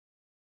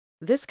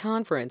This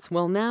conference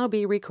will now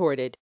be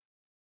recorded.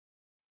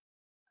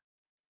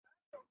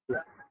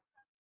 Yeah.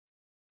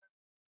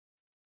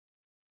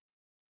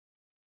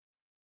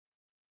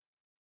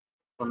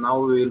 So now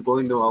we will go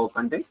into our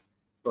content.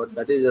 So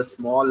that is a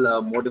small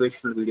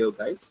motivational video,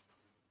 guys.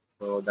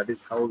 So that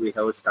is how we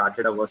have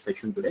started our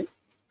session today,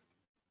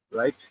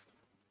 right?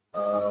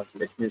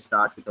 Let me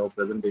start with our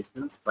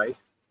presentations, right?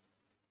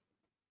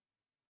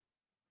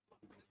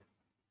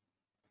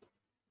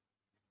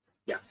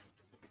 Yeah.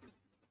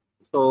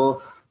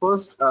 So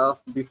first,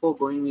 before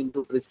going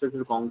into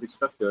pre-structured concrete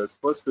structures,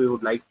 first we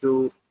would like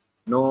to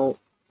know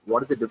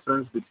what is the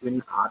difference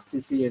between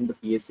RCC and the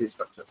PSC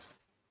structures.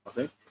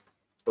 Okay.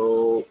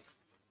 So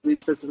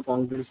pre-structured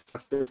concrete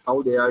structures,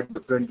 how they are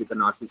different with an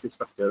RCC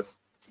structures.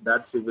 So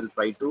that we will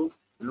try to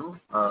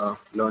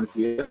learn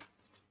here.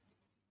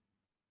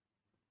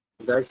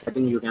 Guys, I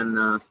think you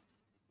can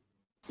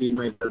see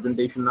my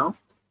presentation now,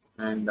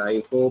 and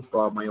I hope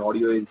my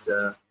audio is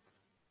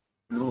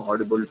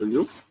audible to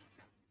you.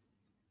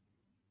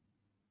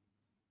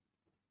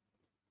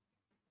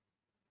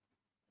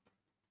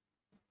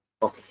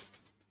 Okay.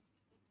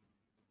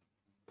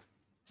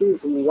 See,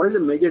 what is the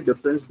major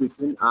difference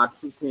between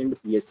RCC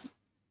and PSC?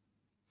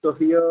 So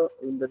here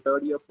in the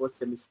third year first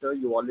semester,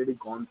 you already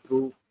gone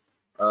through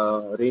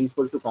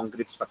reinforced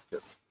concrete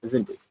structures,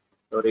 isn't it?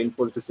 So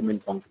reinforced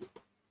cement concrete.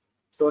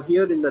 So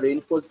here in the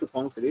reinforced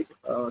concrete,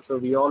 so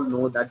we all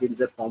know that it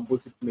is a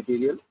composite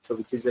material, so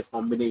which is a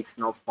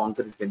combination of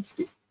concrete and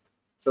steel.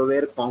 So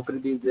where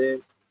concrete is a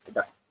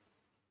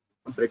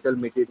brittle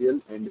material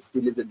and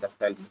steel is a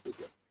ductile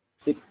material.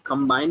 So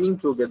combining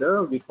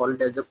together, we call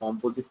it as a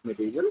composite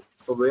material.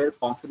 So where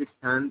concrete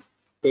can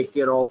take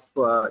care of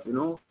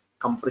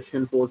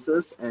compression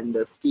forces and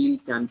steel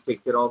can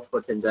take care of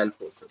tensile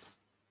forces.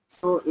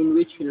 So in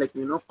which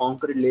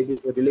concrete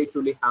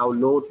relatively have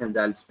low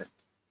tensile strength.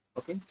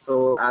 Okay,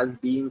 so as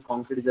being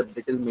concrete is a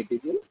brittle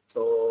material,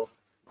 so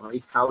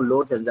it have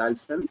low tensile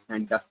strength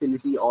and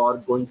ductility are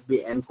going to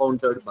be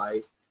encountered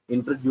by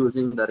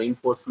introducing the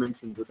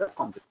reinforcements into the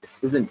concrete,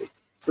 isn't it?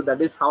 So that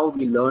is how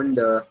we learned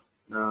the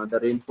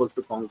reinforced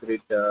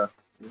concrete,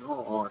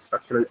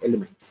 structural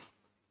elements.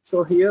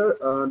 So here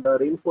the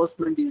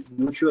reinforcement is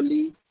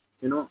usually,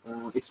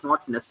 it's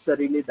not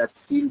necessarily that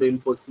steel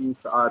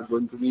reinforcements are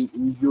going to be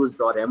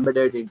infused or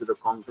embedded into the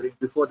concrete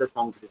before the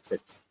concrete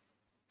sets.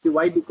 See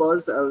why?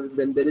 Because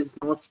when there is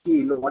no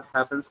steel, what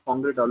happens?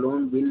 Concrete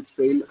alone will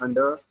fail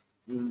under,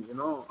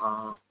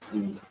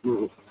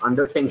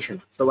 under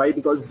tension. So why?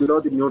 Because below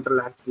the neutral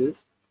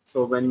axis.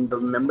 So when the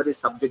member is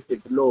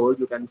subjected to load,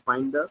 you can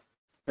find the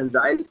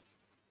tensile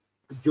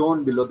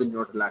zone below the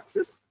neutral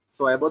axis.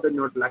 So above the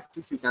neutral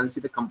axis, you can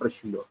see the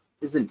compression load,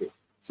 isn't it?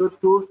 So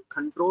to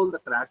control the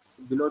cracks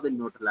below the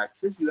neutral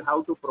axis, you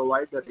have to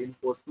provide the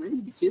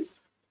reinforcement which is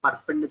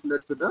perpendicular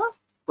to the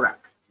crack.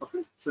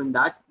 Okay, so in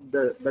that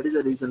is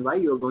the reason why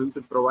you are going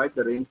to provide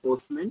the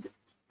reinforcement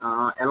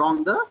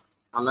along the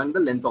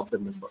length of the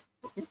member.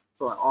 Okay,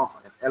 so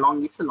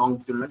along its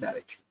longitudinal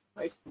direction,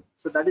 right?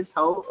 So that is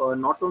how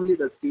not only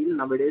the steel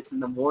nowadays in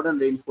the modern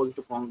reinforced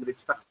concrete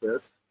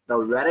structures, the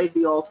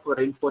variety of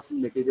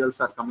reinforcing materials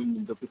are coming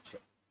into picture.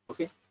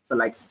 Okay, so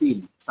like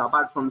steel. So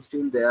apart from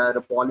steel, there are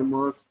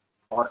polymers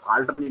or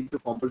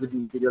alternative composite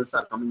materials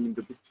are coming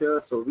into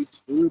picture. So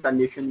which in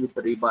condition with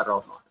the rebar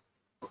or not.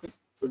 Okay,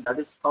 so that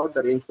is how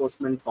the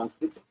reinforcement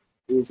concrete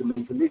is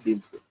majorly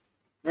deals with.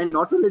 And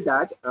not only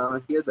that,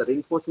 here the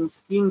reinforcing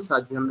schemes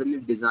are generally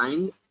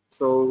designed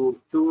so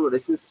to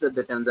resist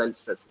the tensile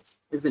stresses,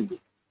 isn't it?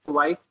 So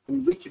why,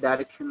 in which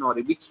direction or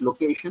in which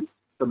location?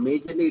 So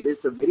majorly it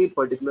is a very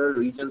particular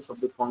regions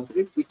of the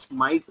concrete which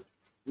might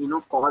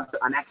cause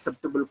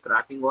unacceptable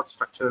cracking or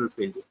structural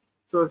failure.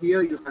 So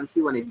here you can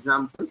see one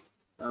example.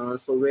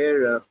 So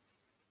where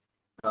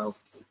uh,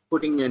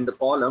 putting in the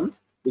column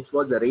which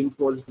was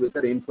reinforced with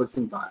the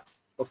reinforcing bars.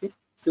 Okay,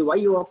 so why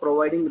you are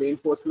providing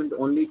reinforcement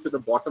only to the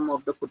bottom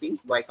of the footing?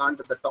 Why can't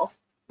at the top?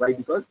 Why?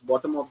 Because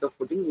bottom of the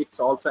footing it's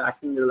also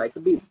acting like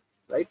a beam,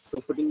 right? So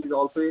footing is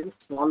also a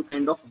small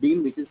kind of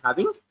beam which is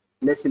having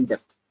less in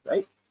depth,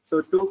 right?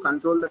 So to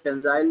control the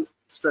tensile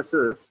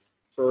stresses,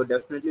 so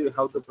definitely you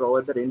have to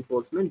provide the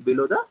reinforcement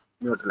below the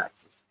neutral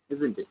axis,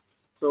 isn't it?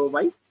 So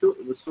why? So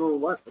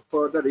what?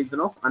 For the reason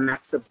of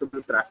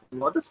unacceptable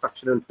cracking or the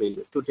structural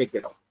failure to take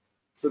it off.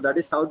 So that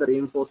is how the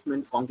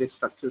reinforcement concrete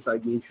structures are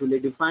usually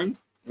defined,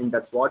 and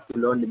that's what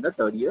you learned in the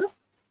third year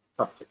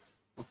subjects.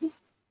 Okay.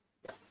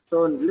 Yeah.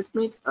 So let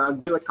me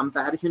give a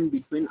comparison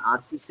between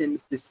RCC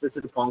and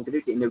prestressed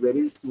concrete in a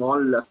very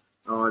small,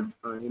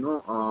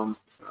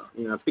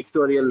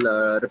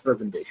 pictorial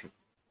representation.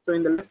 So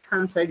in the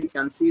left-hand side, you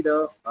can see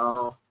the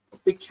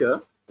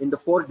picture in the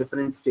 4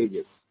 different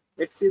stages.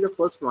 Let's see the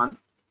first one.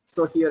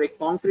 So here a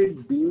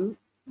concrete beam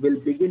will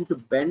begin to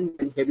bend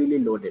and heavily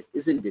loaded,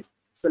 isn't it?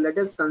 So let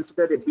us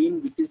consider a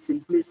beam which is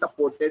simply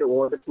supported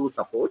over the 2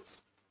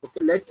 supports.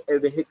 Okay, let a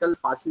vehicle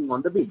passing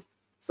on the beam.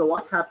 So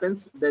what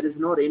happens? There is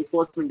no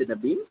reinforcement in the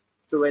beam.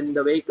 So when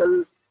the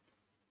vehicle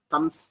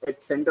comes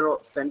at center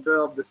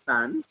of the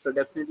span, so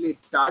definitely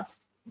it starts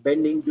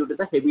bending due to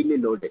the heavily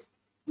loaded.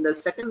 In the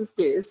second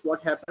case,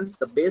 what happens?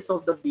 The base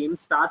of the beam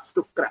starts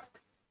to crack.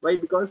 Why?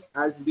 Because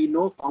as we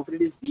know,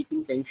 concrete is weak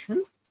in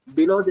tension.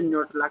 Below the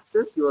neutral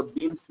axis, your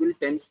beams will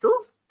tend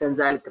to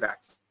tensile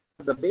cracks.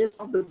 So the base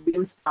of the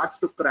beam starts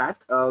to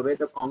crack where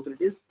the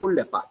concrete is pulled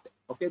apart.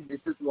 Okay,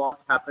 this is what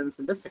happens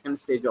in the second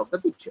stage of the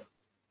picture.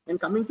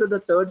 And coming to the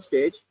third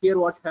stage, here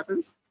what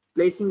happens?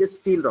 Placing a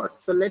steel rod.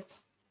 So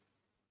let's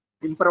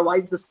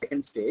improvise the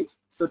second stage.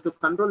 So to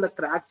control the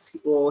cracks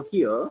over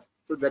here,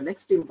 so the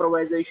next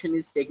improvisation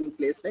is taking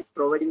place like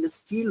providing a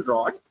steel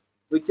rod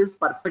which is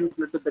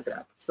perpendicular to the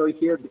crack. So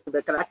here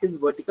the crack is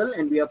vertical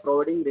and we are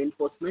providing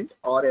reinforcement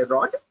or a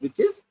rod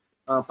which is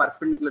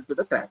perpendicular to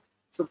the crack.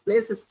 So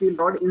place a steel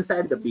rod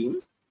inside the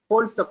beam,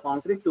 holds the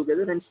concrete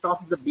together and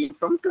stops the beam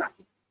from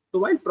cracking. So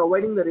while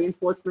providing the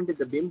reinforcement in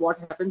the beam, what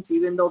happens?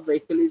 Even though the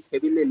vehicle is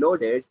heavily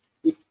loaded,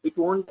 it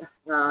won't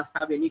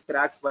have any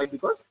cracks. Why?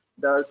 Because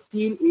the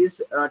steel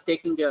is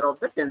taking care of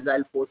the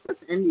tensile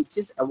forces and which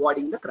is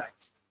avoiding the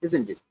cracks,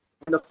 isn't it?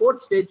 In the fourth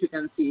stage, you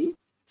can see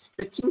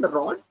stretching the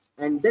rod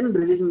and then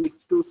releasing it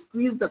to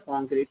squeeze the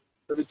concrete,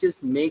 which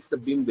is makes the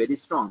beam very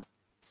strong.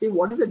 See,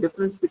 what is the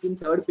difference between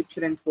third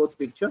picture and fourth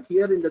picture?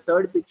 Here in the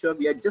third picture,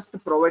 we are just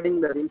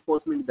providing the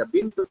reinforcement in the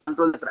beam to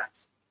control the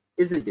cracks,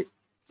 isn't it?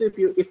 So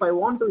if I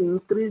want to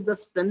increase the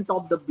strength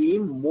of the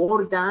beam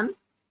more than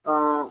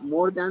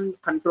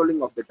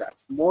controlling of the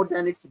cracks, more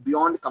than it's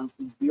beyond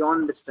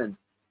the strength.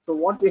 So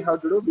what we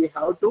have to do, we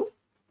have to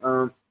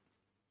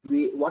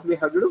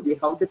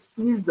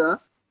squeeze the,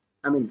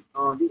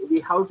 we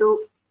have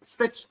to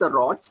stretch the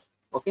rods,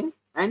 okay,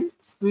 and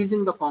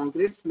squeezing the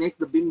concrete makes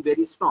the beam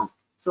very strong.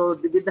 So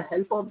with the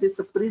help of this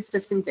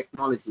pre-stressing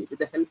technology, with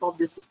the help of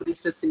this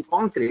pre-stressing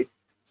concrete,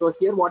 so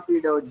here what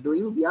we are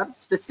doing, we are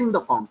stressing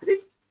the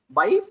concrete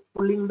by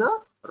pulling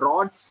the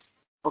rods,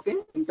 okay,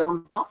 in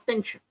terms of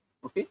tension.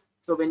 Okay,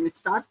 so when we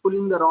start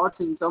pulling the rods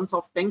in terms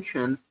of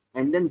tension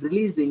and then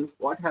releasing,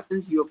 what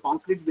happens? Your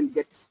concrete will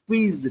get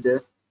squeezed.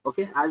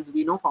 Okay, as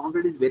we know,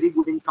 concrete is very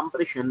good in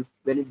compression.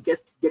 When it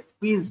gets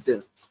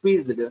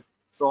squeezed,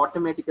 so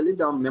automatically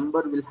the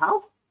member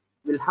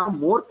will have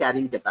more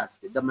carrying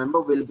capacity. The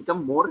member will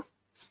become more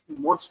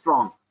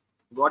strong.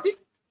 Got it?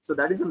 So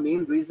that is the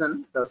main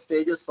reason the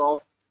stages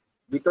of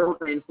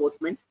without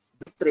reinforcement,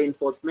 with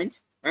reinforcement,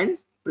 and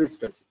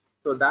pre-stressing.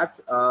 So that's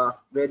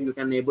where you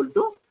can able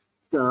to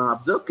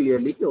observe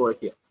clearly over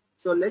here.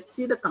 So let's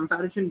see the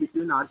comparison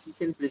between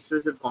RCC and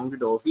prestressed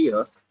concrete over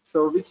here.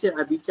 So which it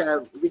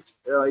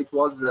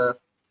was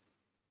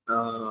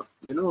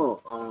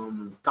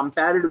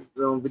compared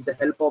with the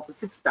help of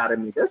 6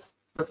 parameters.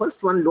 The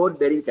first one, load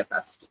bearing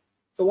capacity.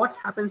 So what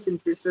happens in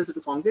prestressed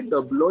concrete?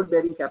 The load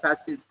bearing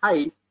capacity is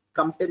high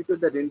compared to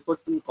the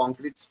reinforcing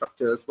concrete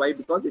structures. Why?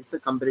 Because it's a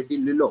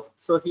comparatively low.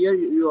 So here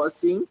you are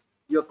seeing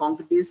your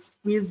concrete is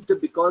squeezed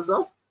because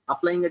of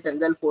applying a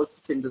tensile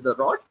forces into the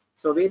rod.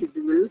 So where it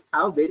will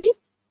have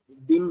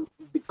beam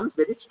becomes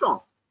very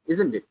strong,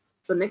 isn't it?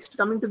 So next,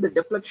 coming to the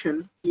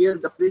deflection, here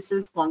the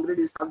prestressed concrete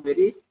is have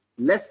very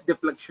less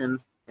deflection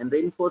and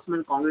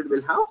reinforcement concrete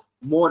will have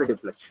more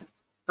deflection.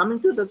 Coming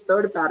to the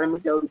third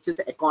parameter, which is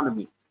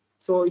economy.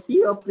 So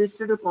here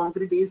prestressed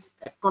concrete is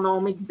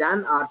economic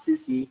than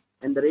RCC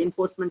and the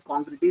reinforcement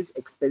concrete is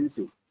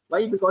expensive.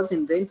 Why? Because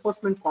in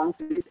reinforcement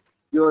concrete,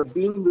 your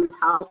beam will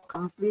have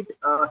complete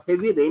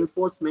heavy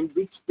reinforcement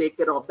which take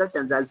care of the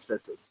tensile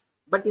stresses.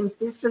 But in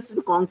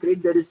prestressed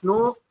concrete, there is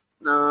no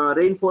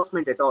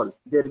reinforcement at all.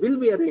 There will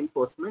be a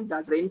reinforcement.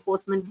 That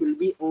reinforcement will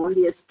be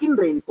only a skin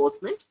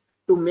reinforcement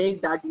to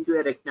make that into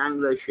a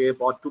rectangular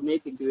shape or to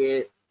make into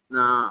a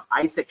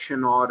I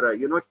section or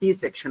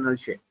T-sectional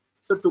shape.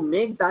 So to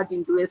make that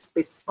into a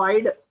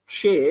specified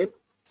shape,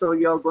 so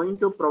you are going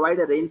to provide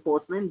a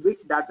reinforcement,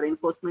 which that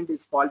reinforcement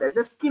is called as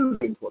a skin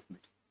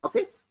reinforcement.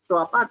 Okay. So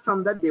apart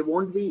from that, there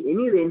won't be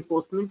any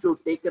reinforcement to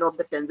take care of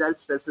the tensile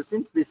stresses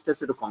in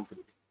prestressed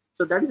concrete.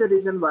 So that is the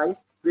reason why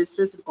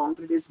prestressed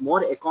concrete is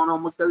more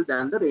economical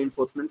than the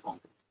reinforcement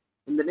concrete.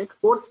 In the next,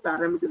 fourth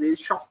parameter is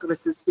shock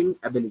resisting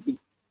ability.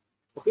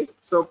 Okay,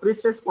 so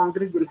prestressed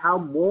concrete will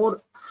have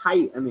more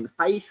high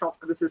shock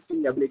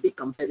resisting ability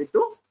compared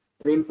to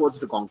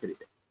reinforced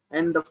concrete.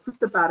 And the fifth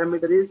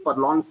parameter is for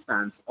long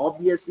spans.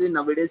 Obviously,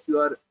 nowadays you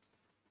are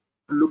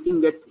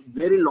looking at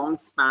very long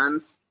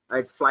spans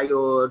at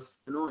flyovers,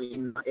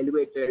 in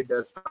elevated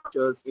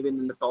structures, even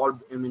in the tall,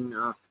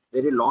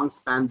 very long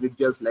span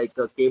bridges like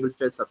cable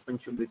stretch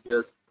suspension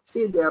bridges.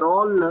 See, they are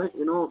all,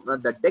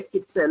 the deck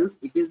itself,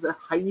 it is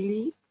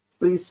highly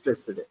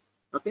pre-stressed.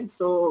 Okay,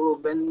 so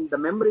when the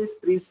member is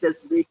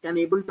pre-stressed, we can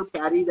able to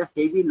carry the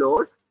heavy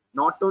load.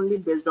 Not only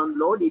based on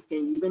load, it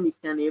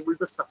can able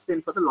to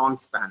sustain for the long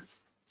spans.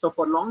 So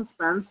for long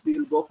spans, we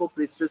will go for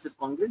prestressed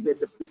concrete, where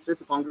the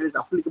prestressed concrete is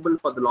applicable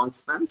for the long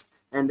spans,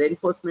 and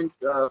reinforcement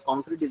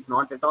concrete is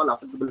not at all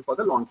applicable for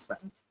the long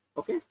spans.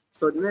 Okay,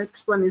 so the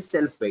next one is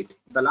self weight.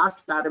 The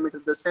last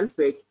parameter, the self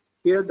weight.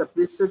 Here, the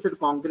prestressed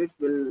concrete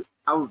will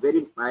have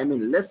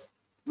less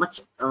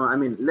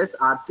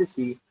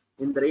RCC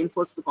in the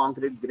reinforced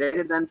concrete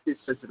greater than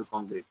prestressed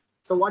concrete.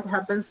 So what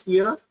happens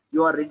here?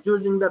 You are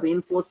reducing the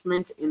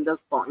reinforcement in the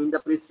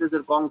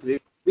prestressed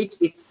concrete, which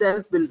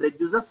itself will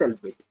reduce the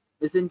self weight,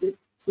 isn't it?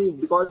 See,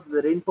 because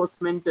the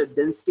reinforcement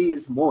density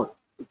is more,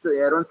 it's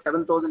around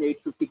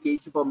 7,850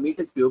 kg per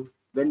meter cube.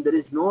 When there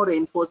is no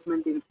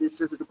reinforcement in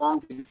pre-stressed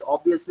concrete,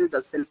 obviously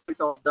the self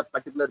weight of the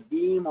particular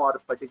beam or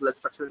particular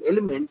structural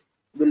element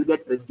will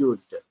get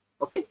reduced.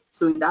 Okay,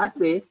 so in that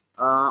way,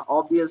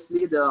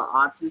 obviously the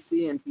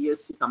RCC and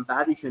PSC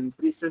comparison,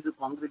 pre-stressed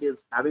concrete is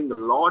having a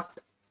lot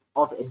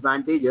of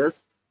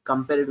advantages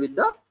compared with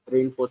the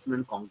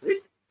reinforcement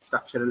concrete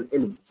structural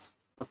elements.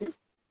 Okay,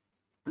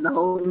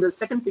 now in the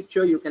second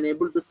picture you can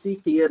able to see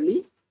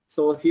clearly.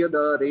 So here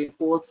the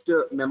reinforced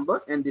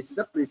member, and this is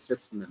the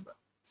pre-stressed member.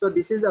 So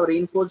this is a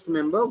reinforced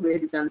member where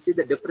you can see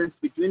the difference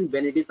between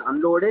when it is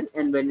unloaded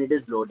and when it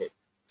is loaded.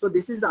 So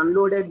this is the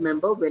unloaded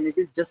member when it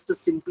is just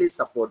simply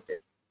supported.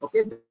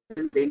 Okay, this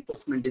is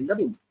reinforcement in the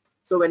beam.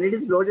 So when it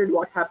is loaded,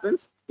 what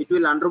happens? It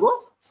will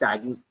undergo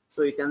sagging.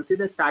 So you can see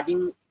the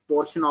sagging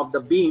portion of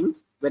the beam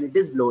when it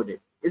is loaded,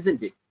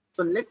 isn't it?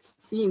 So let's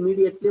see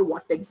immediately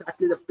what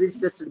exactly the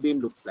pre-stressed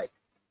beam looks like.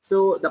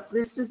 So the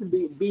pre-stressed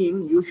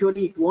beam,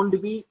 usually it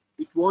won't be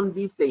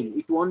plain,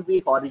 it won't be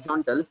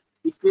horizontal,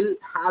 it will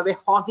have a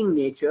hogging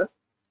nature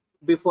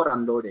before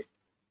unloaded.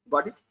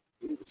 Got it?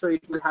 So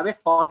it will have a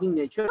hogging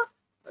nature.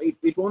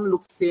 It won't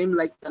look same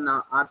like an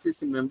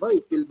RCC member,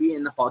 it will be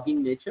in a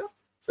hogging nature.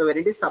 So when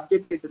it is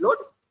subjected to load,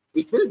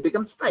 it will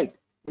become straight.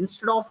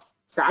 Instead of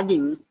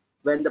sagging,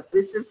 when the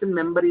pre-stressed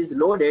member is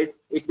loaded,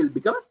 it will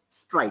become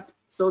straight.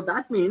 So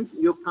that means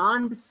you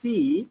can't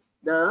see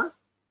the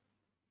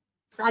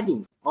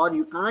sagging, or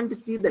you can't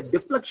see the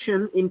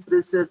deflection in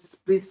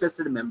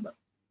pre-stressed member.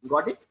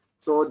 Got it?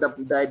 So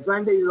the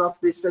advantage of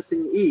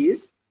pre-stressing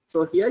is,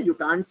 so here you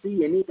can't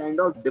see any kind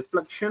of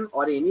deflection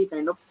or any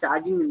kind of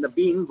sagging in the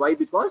beam. Why?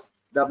 Because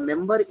the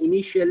member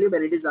initially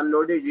when it is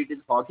unloaded, it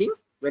is hogging.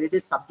 When it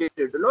is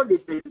subjected to load,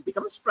 it will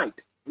become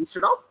straight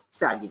instead of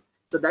sagging.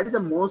 So that is the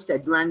most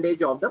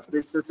advantage of the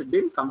pre-stressed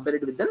beam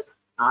compared with the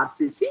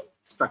RCC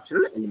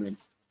structural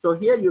elements. So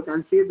here you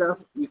can see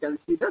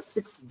the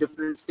 6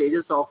 different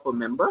stages of a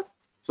member.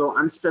 So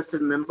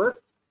unstressed member,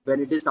 when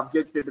it is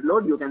subjected to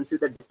load, you can see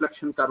the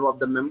deflection curve of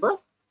the member.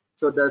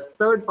 So the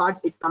third part,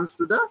 it comes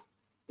to the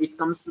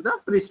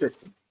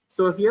pre-stressing.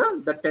 So here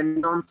the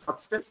tendon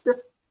substressed,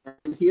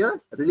 and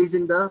here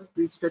releasing the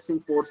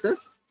pre-stressing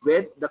forces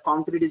where the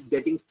concrete is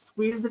getting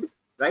squeezed,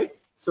 right?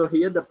 So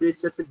here the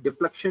pre-stressed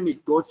deflection,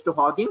 it goes to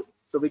hogging,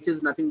 so which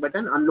is nothing but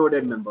an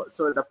unloaded member.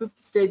 So the 5th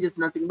stage is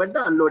nothing but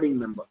the unloading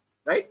member,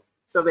 right?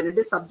 So when it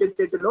is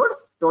subjected to load,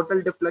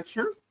 total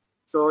deflection,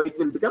 so it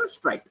will become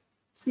straight.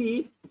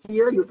 See,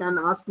 here you can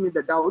ask me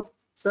the doubt,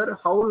 sir,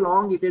 how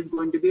long it is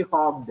going to be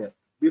hogged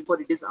before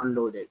it is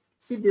unloaded?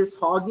 See, this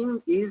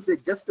hogging is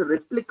just a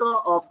replica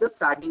of the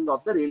sagging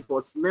of the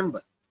reinforced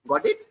member.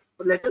 Got it?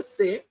 So let us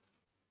say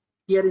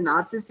here in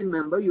RCC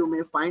member, you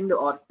may find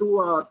or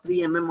 2 or 3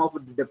 mm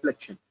of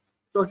deflection.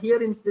 So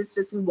here in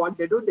pre-stressing, what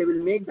they do, they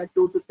will make that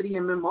 2 to 3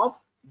 mm of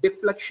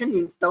deflection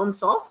in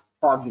terms of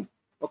hogging.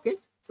 Okay,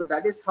 so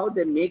that is how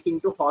they make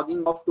into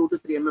hogging of 2 to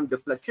 3 mm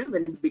deflection.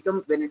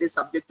 When it is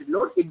subjected to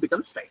load, it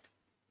becomes straight.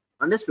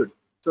 Understood?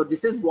 So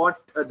this is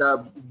what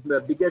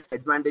the biggest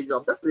advantage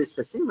of the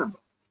pre-stressing member.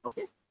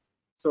 Okay,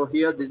 so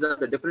here these are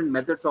the different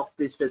methods of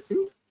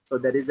pre-stressing. So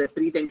there is a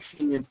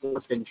pre-tensioning and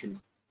post-tensioning.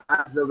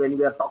 As when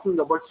we are talking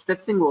about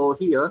stressing over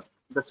here,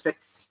 the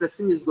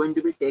stressing is going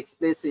to be takes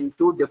place in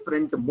 2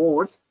 different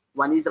modes.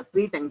 One is a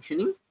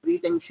pre-tensioning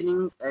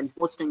and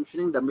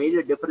post-tensioning. The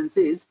major difference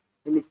is,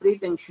 in the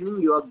pre-tensioning,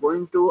 you are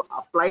going to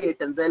apply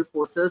tensile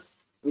forces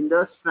in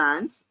the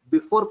strands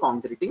before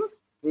concreting.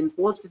 In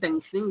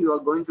post-tensioning, you are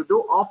going to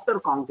do after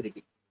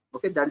concreting.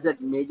 Okay, that is a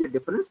major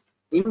difference.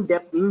 In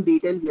depth, in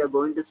detail, we are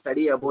going to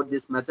study about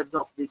these methods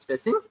of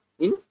pre-stressing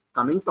in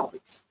coming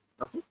topics.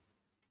 Okay.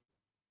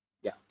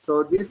 Yeah,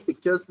 so these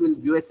pictures will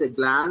give us a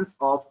glance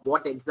of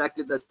what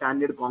exactly the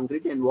standard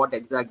concrete and what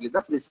exactly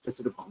the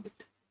pre-stressed concrete.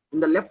 In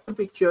the left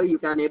picture, you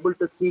can able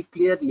to see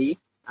clearly,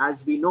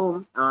 as we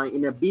know,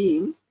 in a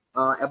beam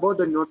above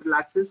the neutral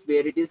axis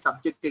where it is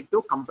subjected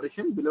to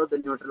compression, below the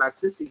neutral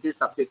axis it is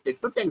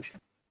subjected to tension.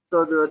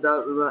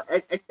 So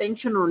at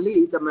tension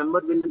only, the member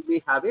will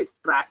have a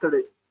cracked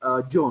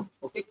zone.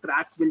 Okay,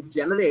 cracks will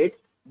generate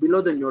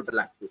below the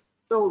neutral axis.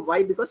 So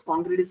why? Because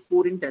concrete is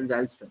poor in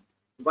tensile strength.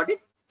 Got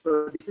it?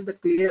 So this is the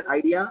clear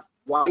idea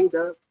why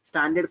the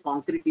standard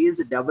concrete is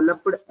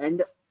developed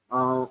and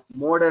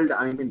modeled,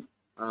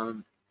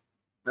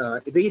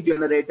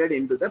 regenerated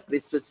into the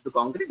pre-stressed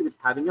concrete with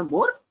having a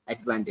more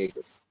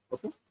advantages.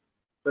 Okay.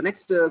 So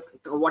next,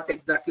 what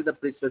exactly the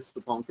pre-stressed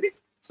concrete?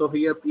 So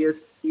here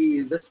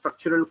PSC is a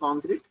structural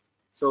concrete,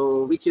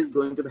 so which is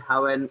going to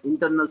have an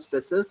internal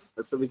stresses,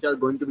 so which are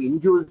going to be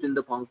induced in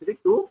the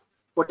concrete to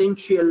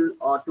potential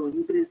or to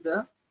increase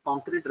the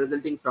concrete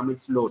resulting from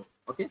its load.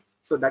 Okay,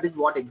 so that is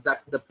what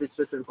exactly the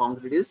pre-stressed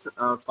concrete is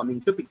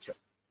coming to picture.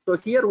 So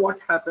here what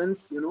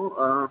happens,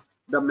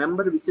 the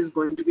member which is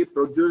going to be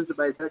produced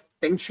by the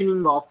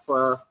tensioning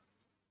of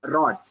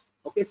rods.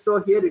 Okay,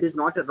 so here it is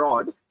not a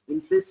rod. In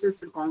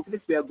pre-stressed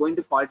concrete, we are going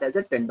to call it as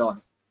a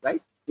tendon,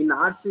 right? In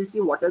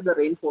RCC, what are the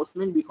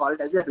reinforcement? We call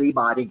it as a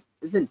rebarring,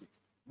 isn't it?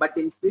 But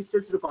in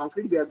prestressed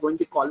concrete, we are going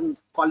to calling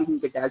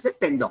it as a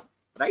tendon,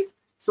 right?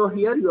 So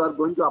here you are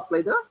going to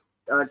apply the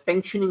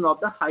tensioning of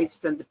the high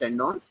strength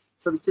tendons,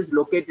 so which is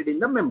located in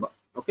the member.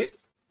 Okay,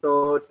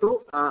 so to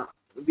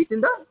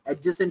within the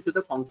adjacent to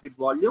the concrete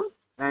volume,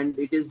 and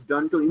it is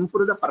done to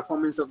improve the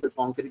performance of the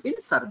concrete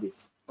in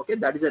service. Okay,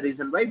 that is the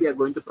reason why we are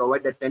going to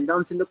provide the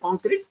tendons in the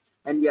concrete,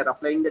 and we are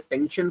applying the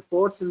tension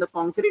force in the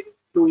concrete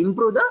to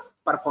improve the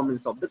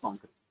performance of the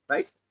concrete,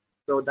 right?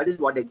 So that is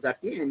what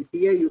exactly, and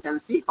here you can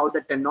see how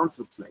the tendons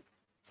looks like.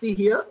 See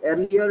here,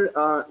 earlier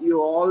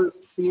you all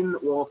seen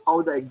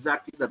how the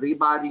exactly the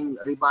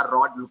rebar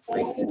rod looks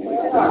like.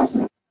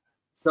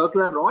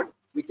 Circular rod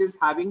which is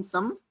having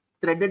some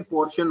threaded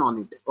portion on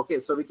it. Okay,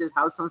 so which is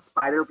have some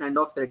spiral kind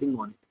of threading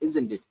on it,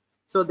 isn't it?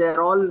 So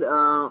they're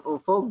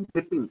all for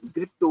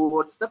grip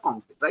towards the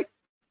concrete, right?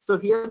 So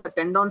here the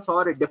tendons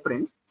are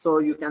different. So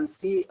you can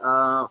see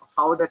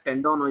how the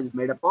tendon is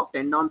made up of.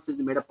 Tendons is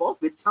made up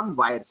of with some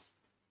wires.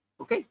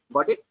 Okay,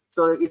 got it?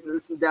 So it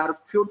is, there are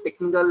few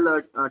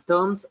technical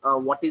terms.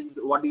 What do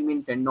you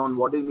mean tendon?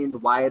 What do you mean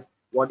wire?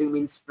 What do you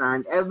mean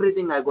strand?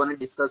 Everything I'm going to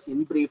discuss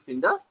in brief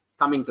in the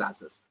coming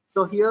classes.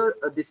 So here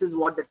this is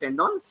what the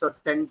tendon. So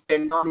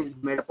tendon is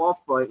made up of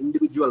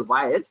individual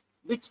wires,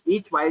 which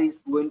each wire is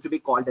going to be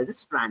called as a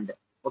strand.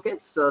 Okay,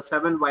 so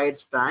 7 wire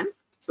strand.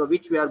 So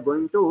which we are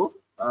going to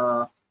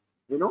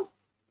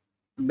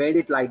made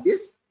it like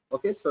this.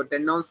 Okay, so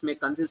tendons may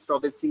consist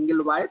of a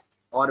single wire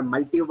or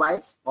multi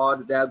wires, or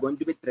they are going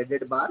to be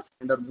threaded bars,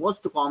 and are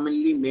most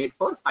commonly made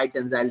for high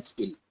tensile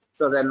steel.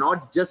 So they're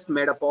not just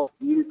made up of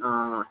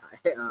mild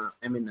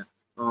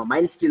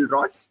steel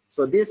rods.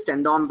 So these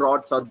tendon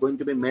rods are going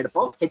to be made up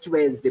of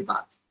HYSD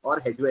bars or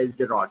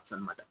HYSD rods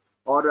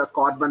or a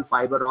carbon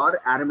fiber or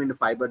aramid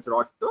fiber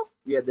rods. So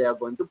here they are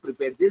going to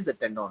prepare these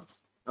tendons.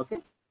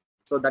 Okay,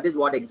 so that is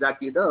what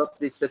exactly the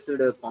prestressed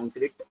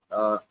concrete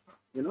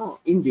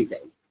in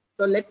detail.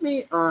 So let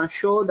me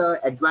show the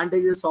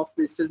advantages of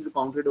prestressed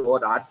concrete over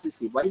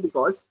RCC. Why?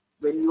 Because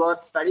when you are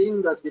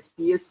studying this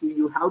PSC,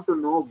 you have to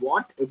know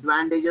what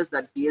advantages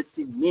that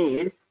PSC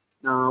made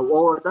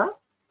over the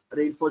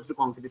reinforced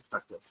concrete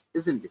structures,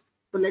 isn't it?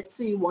 So let's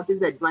see what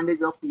is the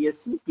advantage of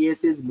PSC.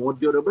 PSC is more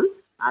durable,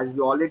 as we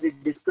already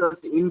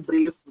discussed in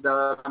brief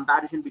the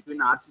comparison between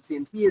RCC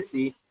and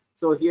PSC.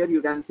 So here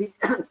you can see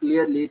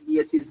clearly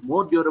PSC is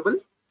more durable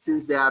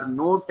since there are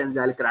no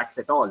tensile cracks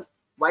at all.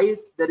 Why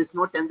there is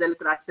no tensile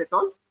cracks at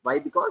all? Why?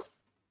 Because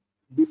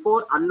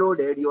before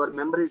unloaded your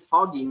member is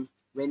hogging.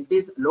 When it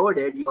is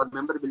loaded, your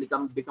member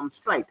will become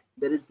straight.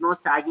 There is no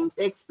sagging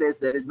takes place.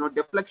 There is no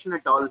deflection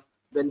at all.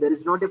 When there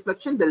is no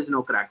deflection, there is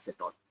no cracks at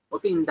all.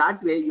 Okay, in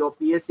that way your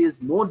PSC is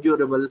more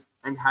durable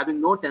and having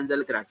no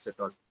tensile cracks at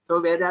all.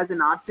 So whereas in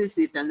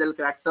RCC tensile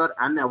cracks are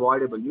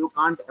unavoidable. You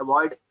can't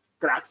avoid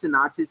cracks in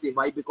RCC.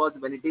 Why? Because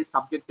when it is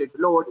subjected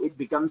to load, it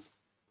becomes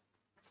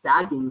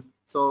sagging.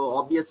 So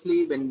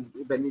obviously when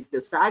it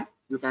is sag,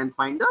 you can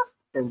find the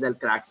tensile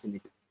cracks in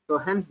it. So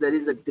hence there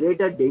is a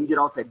greater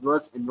danger of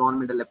adverse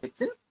environmental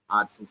effects in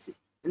RCC.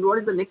 And what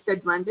is the next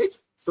advantage?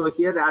 So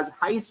here, as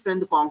high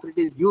strength concrete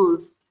is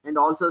used, and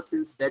also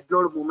since dead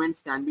load movements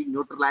can be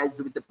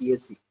neutralized with the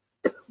PSC.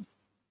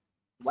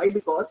 Why?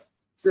 Because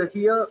so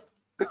here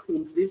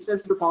in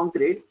prestressed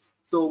concrete,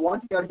 so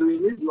what you are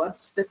doing is you are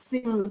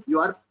stressing, you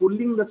are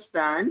pulling the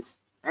strands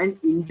and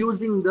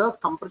inducing the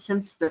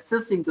compression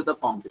stresses into the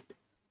concrete.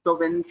 So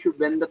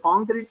when the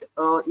concrete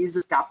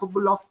is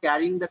capable of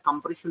carrying the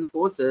compression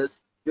forces,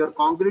 your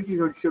concrete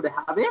should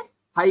have a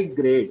high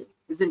grade,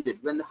 isn't it?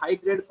 When the high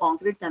grade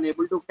concrete can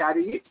able to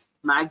carry its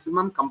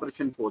maximum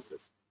compression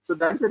forces. So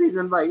that's the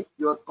reason why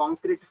your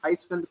concrete, high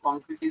strength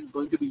concrete is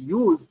going to be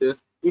used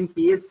in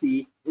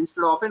PSC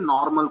instead of a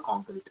normal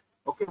concrete.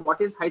 Okay, what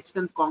is high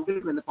strength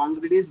concrete? When the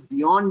concrete is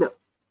beyond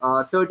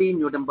 30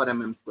 Newton per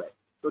mm square.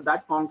 So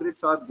that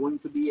concretes are going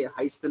to be a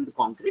high strength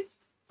concrete.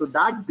 So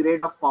that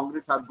grade of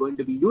concretes are going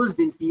to be used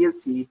in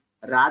PSC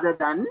rather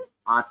than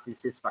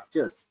RCC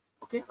structures.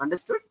 Okay,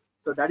 understood?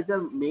 So that is the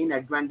main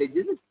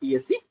advantages in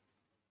PSC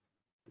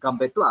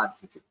compared to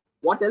RCC.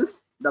 What else?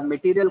 The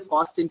material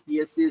cost in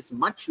PSC is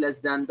much less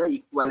than the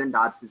equivalent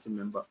RCC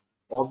member.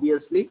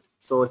 Obviously,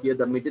 so here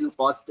the material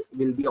cost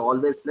will be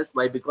always less.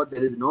 Why? Because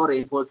there is no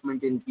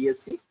reinforcement in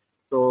PSC.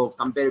 So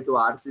compared to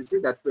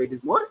RCC, that's why it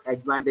is more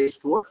advantage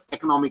towards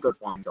economical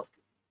point of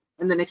view.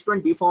 And the next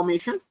one,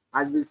 deformation.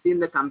 As we'll see in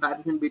the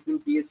comparison between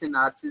PSC and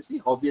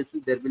RCC,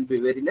 obviously there will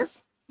be very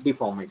less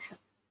deformation.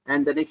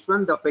 And the next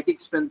one, the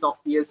fatigue strength of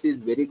PSC is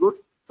very good.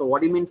 So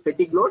what do you mean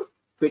fatigue load?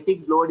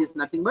 Fatigue load is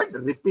nothing but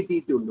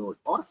repetitive load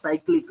or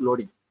cyclic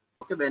loading.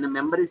 Okay, when a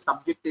member is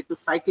subjected to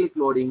cyclic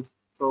loading,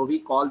 so we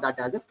call that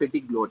as a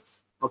fatigue loads.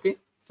 Okay,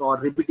 so or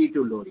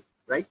repetitive loading,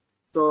 right?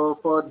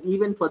 So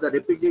even for the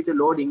repetitive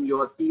loading,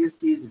 your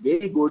PSC is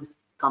very good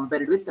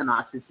compared with an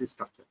RCC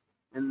structure.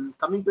 And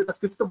coming to the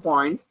fifth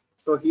point,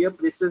 so here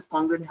prestressed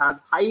concrete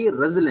has high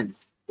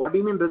resilience. What do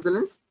you mean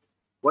resilience?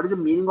 What is the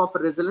meaning of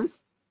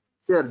resilience?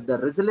 Sir, the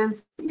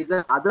resilience is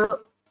another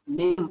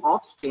name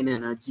of strain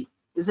energy,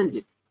 isn't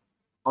it?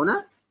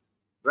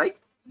 Right?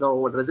 The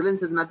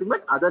resilience is nothing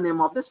but other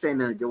name of the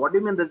strain energy. What do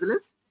you mean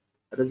resilience?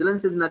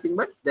 Resilience is nothing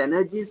but the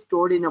energy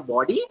stored in a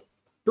body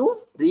to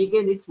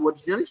regain its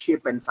original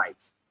shape and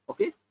size.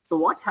 Okay. So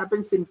what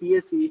happens in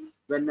PSC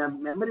when a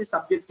memory is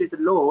subjected to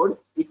load,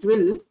 it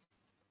will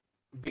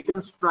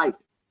become straight.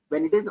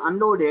 When it is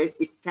unloaded,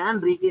 it can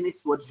regain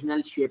its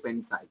original shape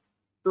and size.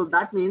 So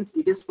that means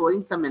it is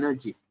storing some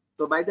energy.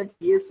 So by that,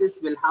 PSS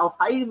will have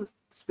high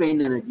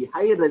strain energy,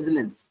 high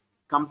resilience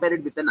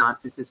compared with an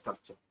RCC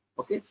structure.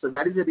 Okay, so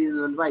that is the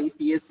reason why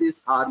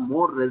PSCs are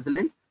more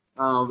resilient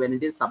when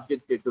it is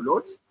subjected to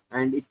loads,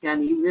 and it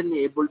can even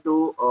able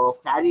to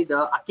carry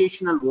the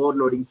occasional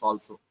overloadings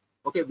also.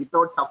 Okay,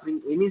 without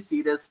suffering any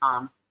serious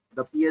harm,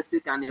 the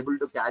PSC can able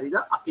to carry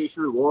the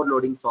occasional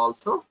overloadings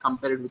also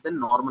compared with the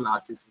normal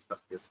RCC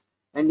structures.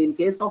 And in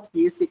case of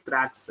PSC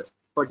cracks,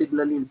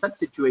 particularly in such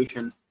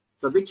situation,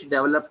 so which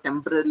develop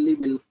temporarily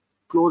will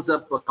close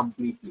up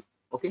completely.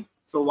 Okay,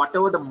 so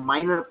whatever the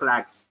minor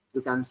cracks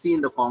you can see in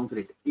the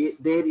concrete,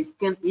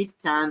 it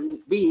can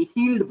be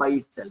healed by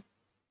itself.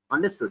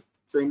 Understood?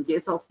 So in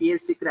case of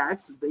PSC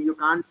cracks, you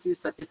can't see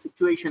such a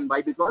situation.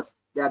 Why? Because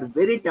they are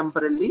very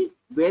temporarily,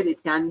 where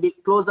it can be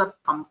closed up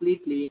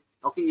completely.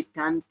 Okay, it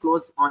can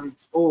close on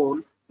its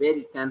own, where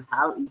it can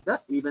have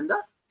even the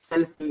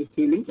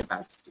self-healing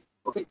capacity.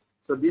 Okay,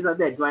 so these are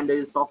the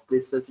advantages of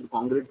prestressed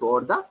concrete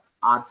over the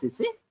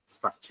RCC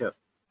structure.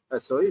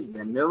 So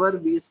whenever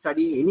we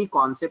study any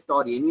concept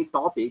or any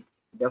topic,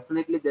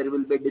 definitely there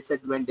will be a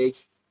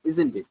disadvantage,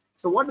 isn't it?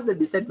 So what is the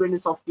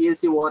disadvantage of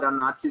PSC over an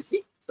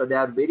RCC? So there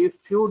are very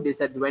few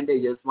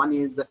disadvantages. One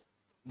is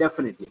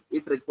definitely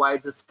it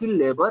requires a skill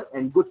labor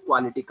and good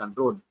quality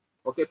control.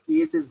 Okay,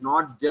 PS is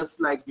not just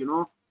like,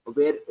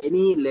 where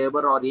any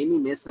labor or any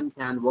mason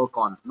can work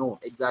on. No,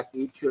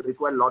 exactly. It should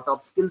require a lot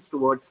of skills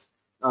towards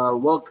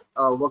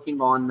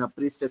working on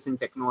pre-stressing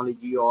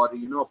technology, or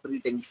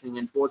pre-tensioning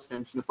and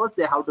post-tensioning. First,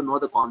 they have to know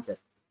the concept.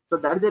 So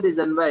that is the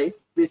reason why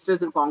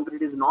pre-stressed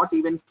concrete is not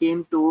even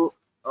came to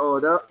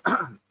the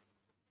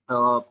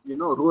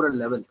rural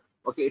level.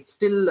 Okay, it's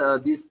still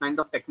these kind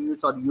of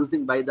techniques are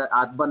using by the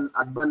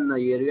urban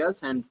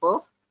areas, and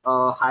for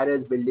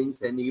high-rise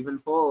buildings, and even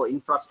for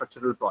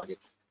infrastructural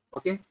projects.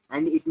 Okay,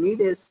 and it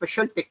need a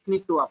special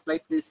technique to apply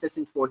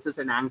pre-stressing forces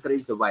and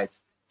anchorage the wires.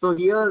 So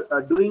here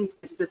doing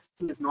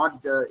pre-stressing is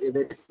not a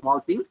very small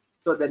thing.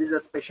 So there is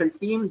a special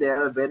team. They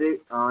are very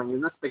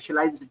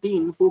specialized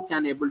team who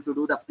can able to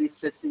do the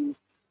pre-stressing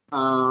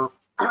uh,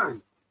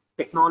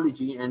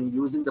 technology, and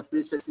using the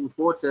pre-stressing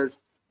forces.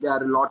 There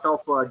are a lot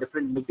of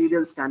different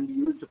materials can be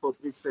used for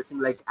pre-stressing,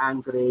 like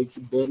anchorage,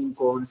 bearing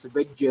cones,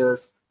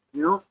 wedges.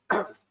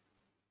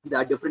 There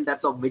are different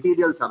types of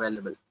materials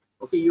available.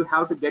 Okay, you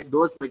have to get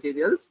those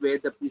materials where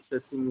the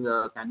pre-stressing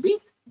can be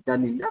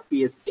done in the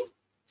PSC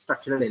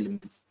structural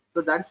elements.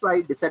 So that's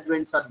why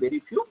disadvantages are very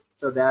few.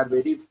 So there are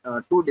very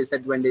two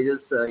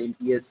disadvantages in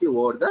PSC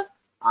over the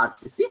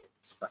RCC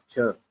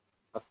structure.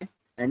 Okay,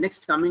 and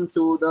next coming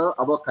to the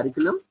our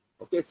curriculum.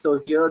 Okay,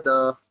 so here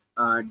the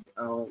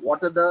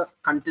what are the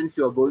contents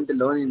you are going to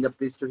learn in the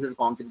pre-stressed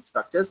concrete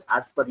structures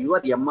as per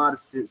your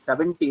MR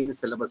 17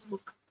 syllabus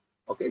book.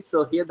 Okay,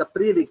 so here the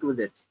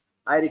prerequisites.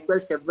 I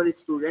request every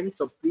student,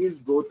 so please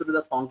go through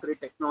the concrete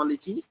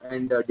technology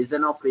and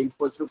design of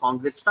reinforced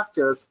concrete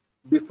structures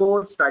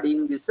before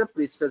studying this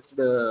pre-stressed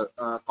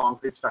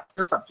concrete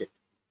structure subject.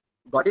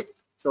 Got it?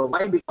 So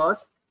why?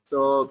 Because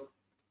so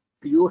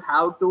you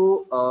have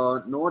to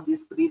know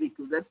these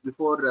prerequisites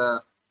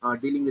before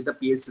dealing with the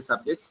PSC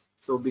subjects.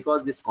 So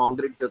because this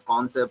concrete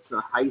concepts,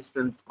 high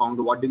strength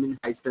concrete, what do you mean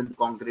high strength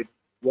concrete?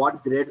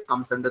 What grade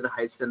comes under the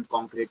high strength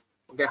concrete?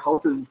 Okay, how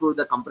to improve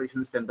the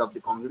compression strength of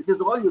the concrete? This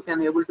is all you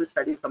can able to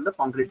study from the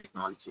concrete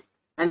technology.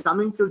 And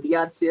coming to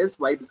DRCS,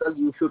 why? Because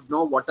you should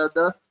know what are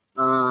the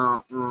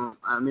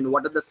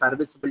what are the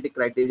serviceability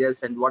criteria,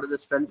 and what are the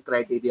strength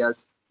criteria.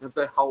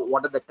 Okay,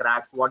 what are the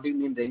cracks? What do you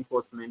mean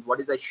reinforcement?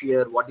 What is the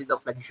shear? What is the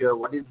flexure?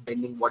 What is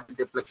bending? What is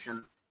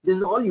deflection? This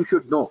is all you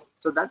should know.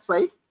 So that's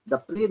why the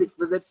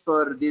prerequisites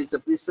for this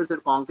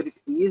pre-stressed concrete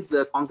is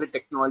concrete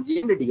technology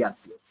and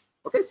DRCS.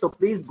 Okay, so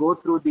please go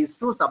through these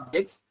two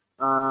subjects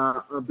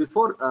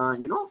before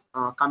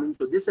coming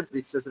to this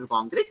pre-stressed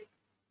concrete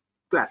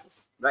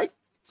classes, right?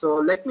 So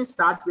let me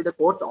start with the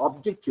course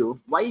objective,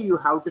 why you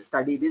have to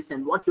study this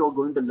and what you're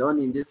going to learn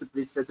in this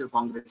pre-stressed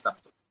concrete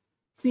subject.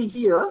 See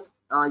here,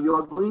 you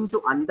are going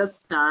to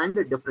understand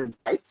the different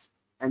types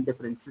and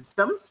different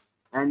systems,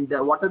 and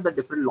what are the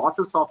different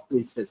losses of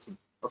pre-stressing.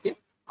 Okay.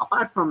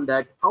 Apart from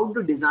that, how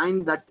to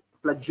design that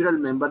flexural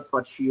members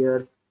for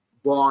shear,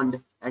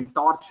 bond, and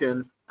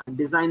torsion, and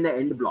design the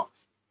end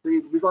blocks.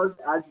 So because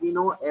as we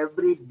know,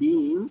 every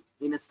beam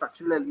in a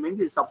structural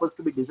element is supposed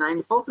to be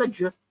designed for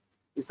flexure,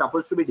 is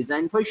supposed to be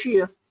designed for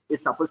shear,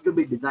 is supposed to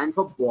be designed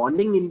for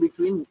bonding in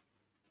between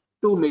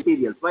two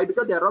materials. Why?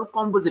 Because they are all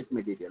composite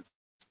materials,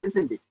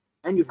 isn't it?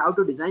 And you have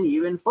to design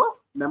even for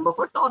member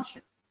for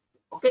torsion.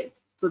 Okay,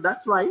 so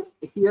that's why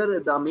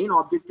here the main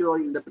objective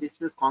in the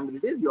pre-stressed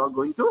concrete is you are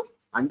going to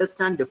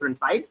understand different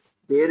types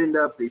there in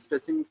the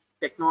pre-stressing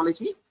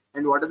technology,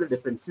 and what are the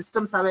different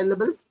systems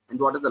available, and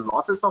what are the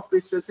losses of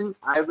pre-stressing.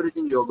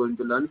 Everything you're going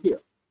to learn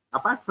here.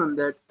 Apart from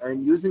that,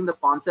 and using the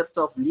concepts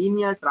of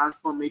linear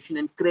transformation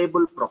and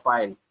cable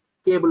profile,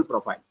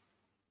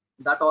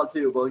 that also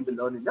you're going to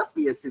learn in the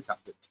PSC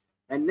subject.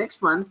 And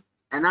next one,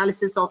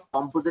 analysis of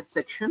composite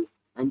section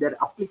and their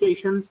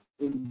applications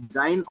in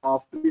design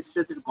of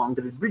pre-stressed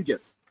concrete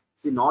bridges.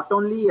 See, not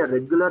only a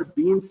regular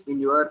beams in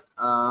your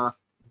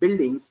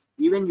buildings,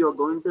 even you're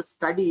going to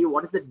study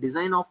what is the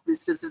design of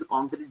pre-stressed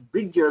concrete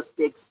bridges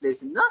takes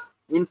place in the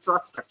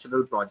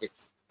infrastructural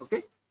projects.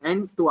 Okay,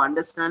 and to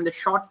understand the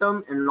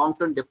short-term and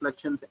long-term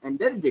deflections and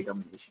their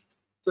determinations.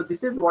 So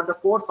this is what the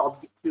 4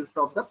 objectives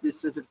of the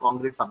pre-stressed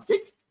concrete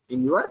subject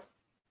in your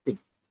thing,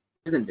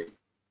 isn't it?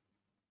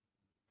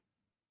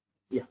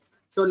 Yeah.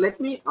 So let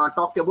me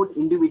talk about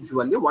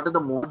individually what are the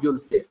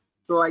modules there.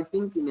 So I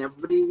think in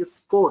every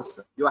course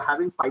you are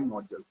having 5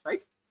 modules,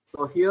 right?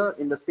 So here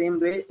in the same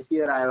way,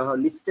 here I have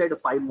listed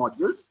 5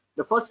 modules.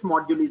 The first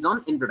module is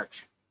on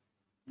introduction.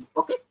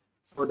 Okay.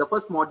 So the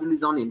first module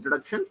is on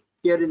introduction.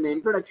 Here in the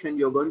introduction,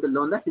 you're going to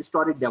learn the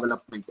historic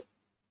development.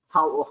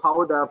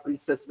 How the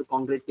pre-stressed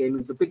concrete came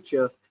into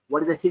picture.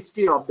 What is the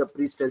history of the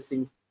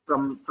pre-stressing?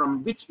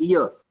 From which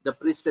year the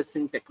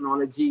pre-stressing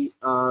technology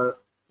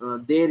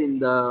there in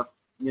the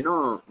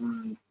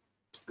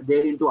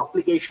there into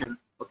application.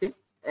 Okay,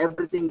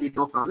 everything we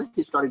know from the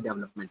historic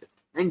development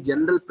and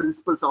general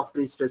principles of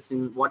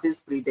pre-stressing. What is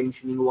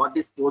pre-tensioning? What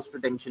is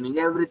post-tensioning?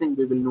 Everything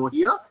we will know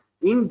here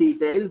in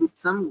detail with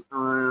some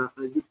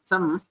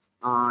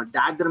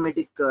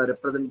diagrammatic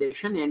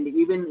representation, and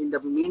even in the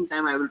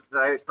meantime I will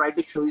try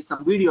to show you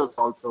some videos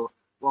also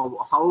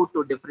how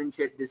to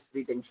differentiate this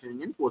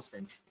pre-tensioning and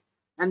post-tensioning.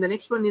 And the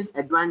next one is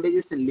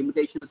advantages and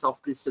limitations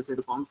of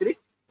pre-stressed concrete,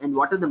 and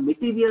what are the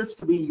materials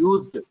to be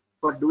used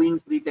for doing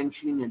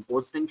pre-tensioning and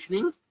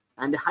post-tensioning,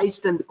 and the high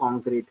strength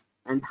concrete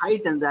and high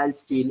tensile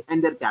steel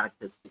and their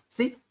characteristics.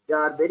 See, there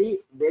are very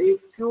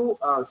few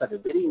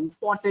very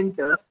important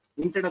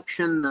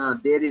introduction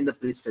there in the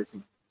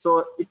pre-stressing.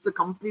 So it's a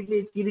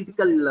completely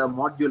theoretical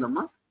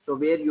module, so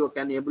where you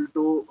can able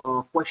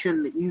to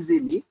question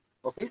easily,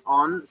 okay,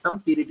 on some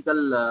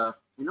theoretical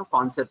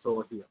concepts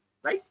over here,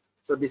 right?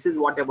 So this is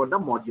what about the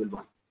module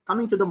 1.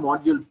 Coming to the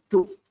module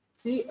 2.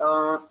 See,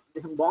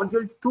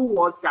 module 2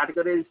 was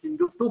categorized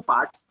into 2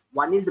 parts.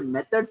 One is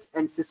methods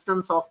and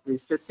systems of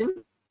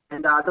pre-stressing,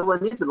 and the other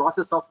one is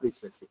losses of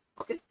pre-stressing.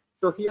 Okay,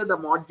 so here the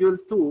module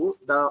 2,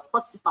 the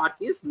first part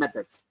is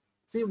methods.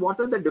 See, what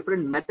are the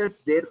different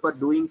methods there for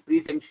doing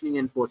pre-tensioning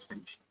and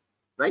post-tensioning,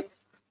 right?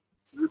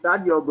 So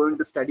that you are going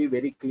to study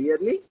very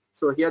clearly.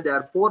 So here there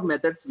are 4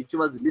 methods which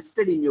was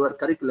listed in your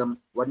curriculum.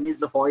 One is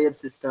the Hoyer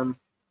system,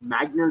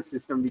 Magnell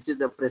system, which is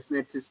the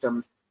Prestressed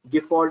system,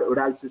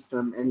 Gifford-Udall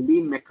system, and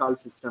Lee-McCall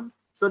system.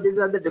 So these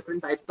are the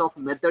different types of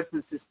methods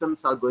and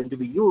systems are going to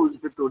be used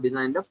to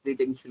design the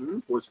pre-tensioning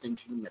and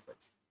post-tensioning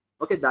methods.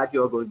 Okay, that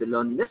you are going to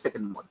learn in the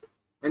second module.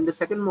 And the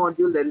second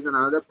module, there is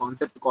another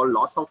concept called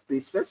loss of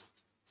pre-stress.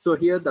 So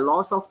here the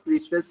loss of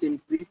pre-stress in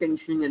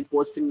pre-tensioning and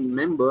post-tensioning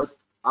members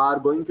are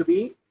going to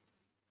be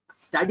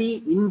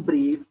studied in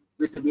brief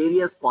with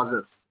various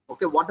causes.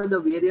 Okay, what are the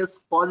various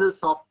causes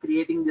of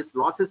creating these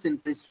losses in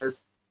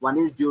pre-stress? One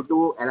is due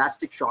to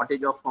elastic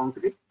shortage of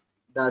concrete.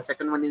 The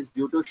second one is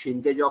due to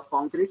shrinkage of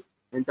concrete.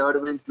 And third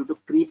one is due to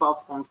creep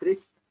of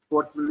concrete.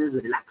 Fourth one is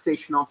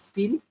relaxation of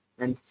steel.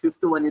 And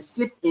fifth one is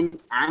slip in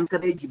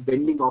anchorage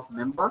bending of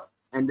member.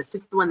 And the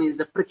sixth one is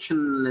the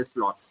frictionless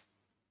loss.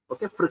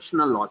 Okay,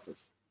 frictional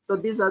losses. So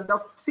these are the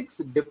 6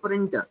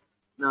 different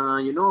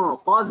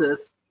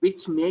causes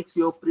which makes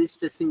your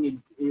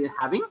pre-stressing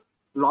having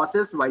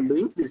losses while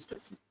doing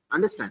pre-stressing.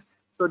 Understand?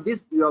 So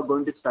this you are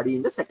going to study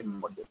in the second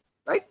module,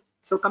 right?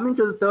 So coming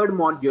to the third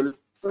module,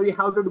 so you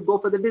have to go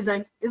for the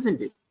design,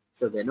 isn't it?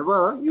 So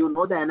whenever you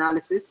know the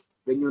analysis,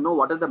 when you know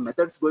what are the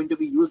methods going to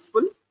be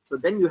useful, so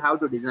then you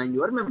have to design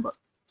your member.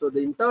 So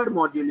in third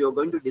module, you're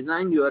going to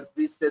design your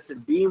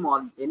pre-stressed beam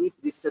or any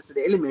pre-stressed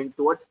element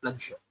towards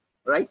flexure,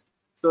 right?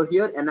 So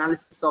here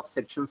analysis of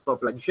sections for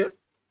flexure.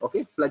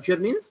 Okay, flexure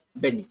means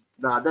bending.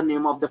 The other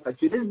name of the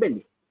flexure is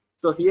bending.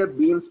 So here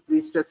beams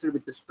pre-stressed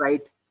with the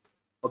straight,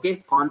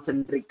 okay,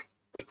 concentric,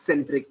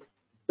 eccentric,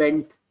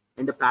 bent,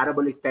 and the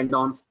parabolic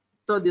tendons.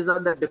 So these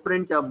are the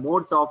different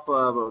modes of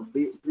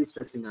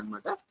pre-stressing.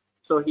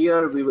 So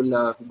here we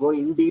will go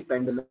in deep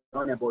and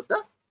learn about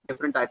the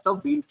different types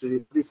of beam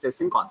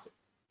pre-stressing concept.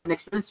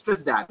 Next one is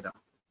stress diagram.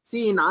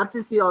 See, in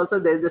RCC also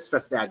there is a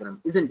stress diagram,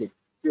 isn't it?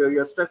 So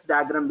your stress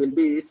diagram will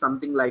be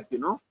something like,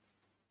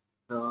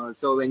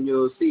 so when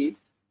you see,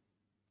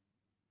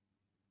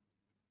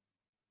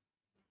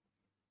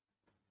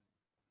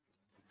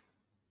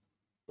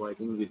 so I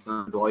think we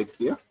can draw it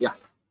here. Yeah.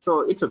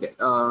 So it's okay.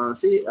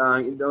 See,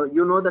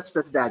 you know the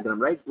stress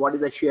diagram, right? What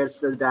is the shear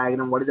stress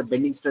diagram? What is the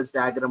bending stress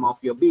diagram of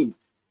your beam?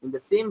 In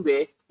the same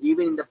way,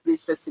 even in the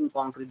pre-stressing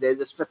concrete, there is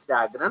a stress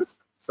diagrams.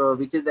 So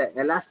which is the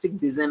elastic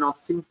design of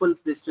simple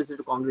pre-stressed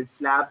concrete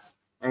slabs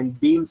and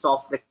beams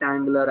of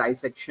rectangular I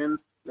section,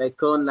 like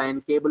curve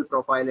line, cable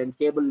profile, and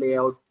cable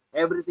layout.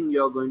 Everything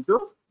you are going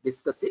to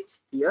discuss it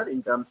here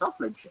in terms of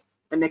flexure.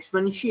 And next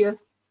one is shear,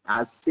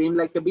 as same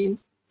like a beam.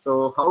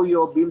 So how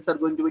your beams are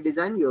going to be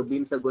designed? Your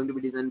beams are going to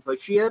be designed for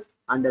shear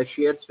under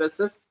shear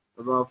stresses,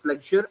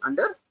 flexure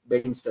under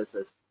bending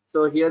stresses.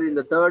 So here in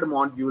the third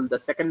module, the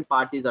second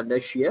part is under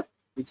shear,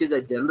 which is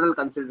the general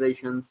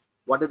considerations.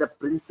 What are the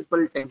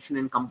principal tension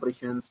and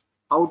compressions?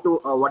 How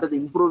to what are the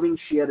improving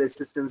shear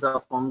resistance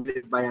of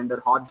concrete by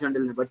under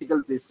horizontal and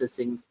vertical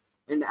pre-stressing,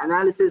 and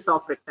analysis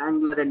of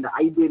rectangular and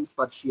I-beams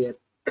for shear.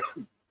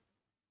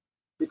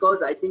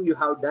 Because I think you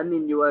have done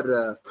in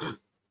your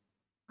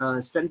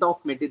strength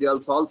of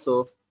materials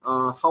also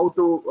how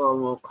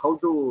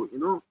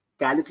to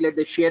calculate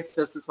the shear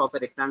stresses of a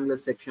rectangular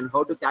section,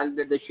 how to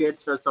calculate the shear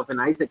stress of an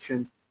I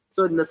section.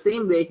 So in the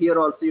same way here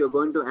also you're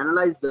going to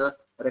analyze the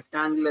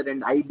rectangular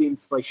and I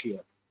beams for shear,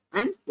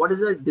 and what is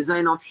the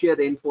design of shear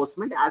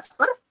reinforcement as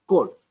per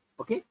code.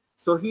 Okay,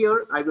 so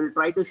here I will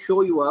try to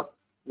show you up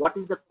what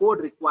is the code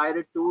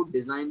required to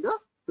design the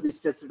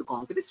pre-stressed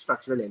concrete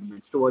structural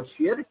elements towards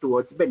shear,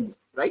 towards bending,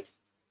 right?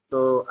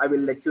 So I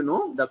will let you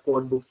know the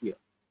code book here.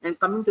 And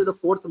coming to the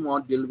fourth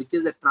module, which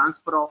is the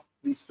transfer of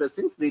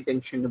pre-stressing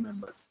pre-tensioned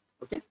members.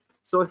 Okay,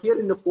 so here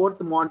in the fourth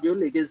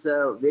module, it is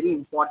very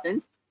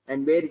important,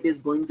 and where it is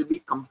going to be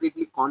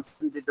completely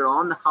concentrated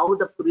on how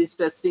the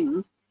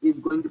pre-stressing is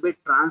going to be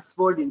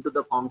transferred into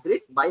the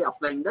concrete by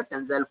applying the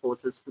tensile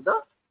forces to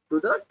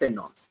the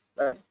tendons.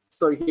 Right?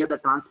 So here the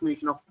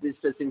transmission of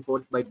pre-stressing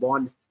force by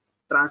bond,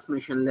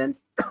 transmission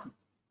length,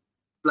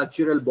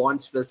 flexural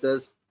bond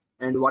stresses,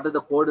 and what are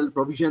the codal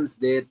provisions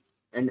there,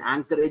 and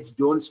anchorage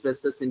zone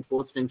stresses in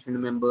post-tension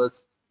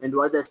members, and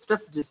what are the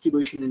stress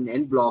distribution in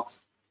end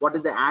blocks, what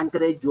is the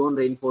anchorage zone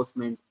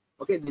reinforcement.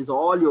 Okay, this is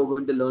all you're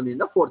going to learn in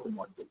the fourth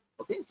module.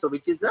 Okay, so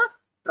which is the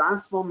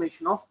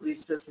transformation of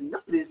pre-stress in the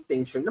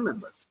pre-tension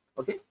members.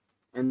 Okay,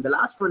 and the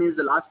last one is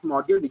the last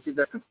module, which is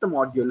the fifth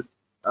module.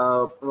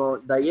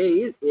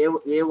 The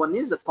A1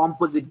 is the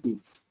composite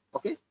beams.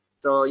 Okay,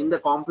 so in the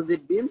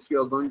composite beams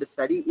you are going to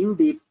study in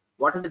deep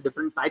what are the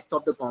different types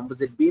of the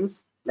composite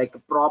beams, like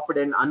propped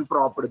and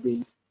unpropped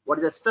beams. What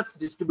is the stress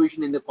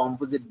distribution in the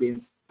composite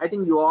beams? I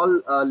think you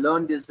all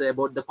learned this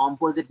about the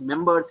composite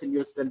members in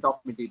your strength of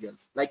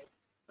materials, like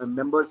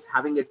members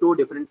having a two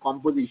different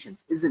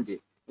compositions, isn't it?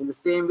 In the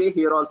same way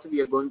here also we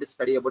are going to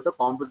study about the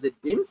composite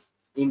beams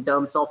in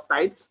terms of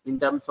types,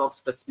 in terms of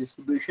stress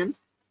distribution,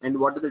 and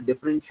what are the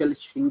differential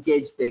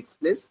shrinkage takes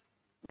place,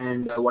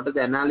 and what are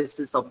the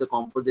analysis of the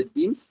composite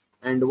beams,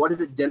 and what is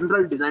the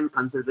general design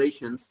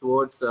considerations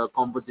towards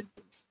composite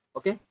beams.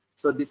 Okay,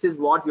 so this is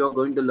what you are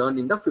going to learn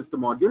in the fifth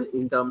module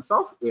in terms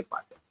of A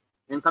part.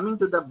 And coming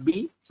to the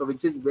B, so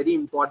which is very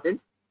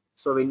important.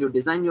 So when you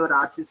design your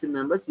RCC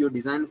members, you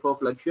design for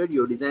flexure,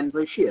 you design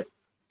for shear.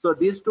 So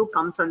these two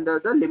comes under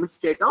the limit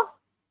state of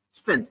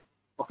strength,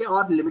 okay,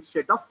 or limit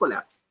state of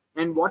collapse.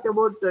 And what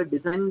about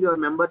designing your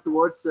member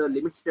towards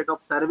limit state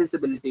of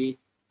serviceability,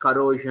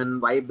 corrosion,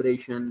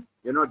 vibration,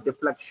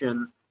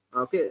 deflection,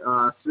 okay,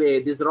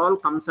 sway? These are all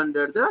comes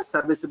under the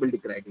serviceability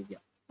criteria.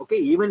 Okay,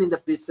 even in the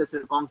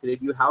pre-stressed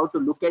concrete, you have to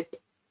look at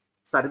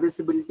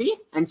serviceability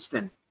and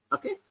strength.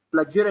 Okay,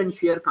 flexure and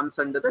shear comes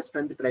under the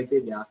strength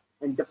criteria,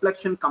 and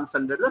deflection comes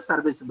under the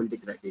serviceability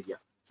criteria.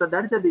 So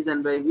that's the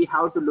reason why we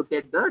have to look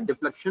at the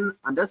deflection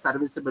under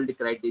serviceability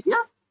criteria.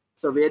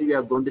 So where we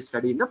are going to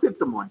study in the fifth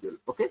module.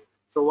 Okay,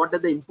 so what are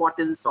the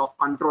importance of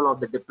control of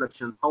the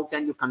deflection? How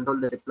can you control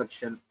the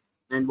deflection?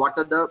 And what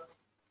are the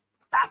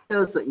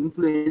factors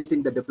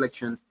influencing the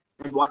deflection?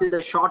 And what is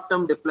the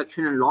short-term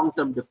deflection and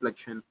long-term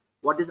deflection?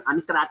 What is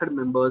uncracked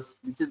members,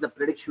 which is the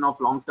prediction of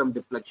long-term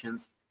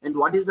deflections? And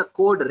what is the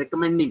code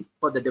recommending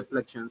for the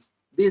deflections?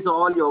 These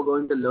all you're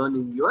going to learn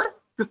in your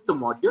fifth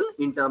module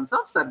in terms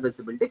of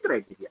serviceability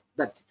criteria.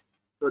 That's it.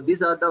 So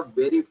these are the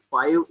very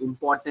 5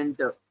 important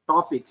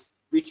topics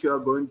which you are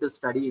going to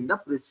study in the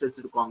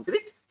pre-stressed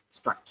concrete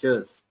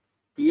structures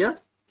here.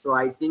 So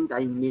I think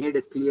I made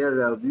a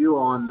clear view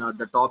on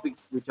the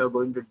topics which are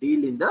going to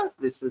deal in the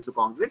pre-stressed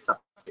concrete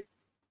subject.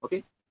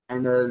 Okay,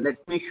 and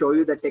let me show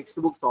you the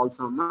textbooks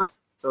also now.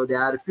 So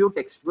there are a few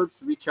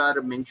textbooks which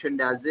are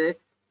mentioned as a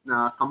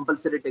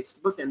compulsory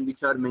textbook and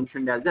which are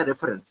mentioned as a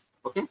reference.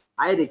 Okay,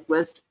 I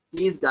request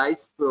please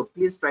guys,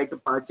 please try to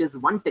purchase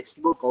one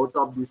textbook out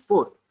of these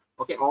 4.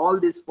 Okay, all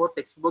these 4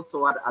 textbooks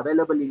are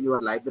available in your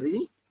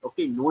library.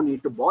 Okay, no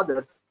need to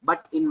bother,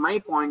 but in my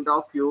point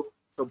of view,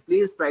 so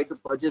please try to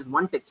purchase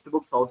one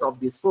textbook out of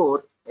these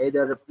 4,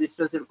 either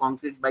Prestressed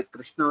Concrete by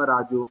Krishna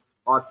Raju,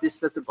 or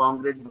Prestressed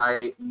Concrete by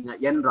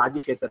N.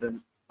 Rajashekaran,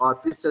 or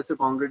Prestressed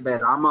Concrete by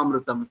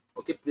Ramamrutam.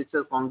 Okay,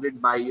 Prestressed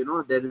Concrete by,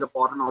 there is a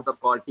foreign author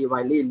called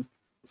T.Y. Lin.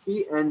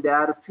 See, and there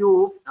are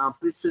few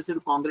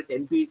Prestressed Concrete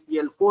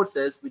NPTEL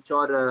courses which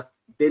are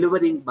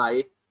delivering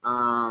by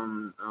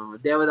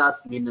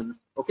Devadas Menon.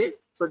 Okay,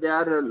 so there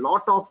are a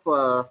lot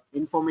of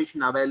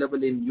information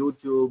available in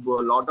YouTube,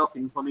 a lot of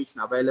information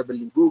available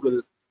in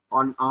Google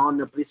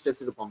on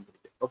pre-stressed concrete.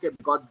 Okay,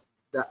 because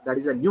that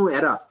is a new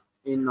era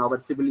in our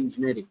civil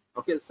engineering.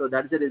 Okay, so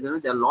that's the reason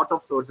there are a lot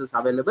of sources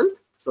available.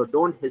 So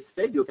don't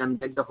hesitate, you can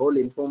get the whole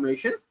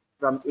information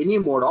from any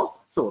mode of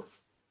source.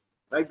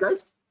 Right,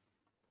 guys?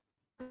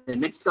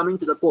 And next, coming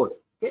to the code.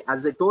 Okay,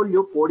 as I told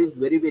you, code is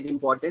very, very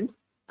important.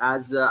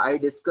 As I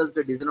discussed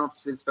the design of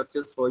steel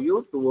structures for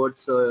you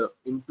towards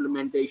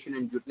implementation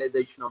and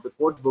utilization of the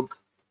code book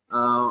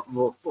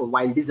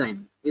while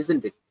design,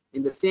 isn't it?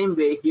 In the same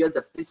way, here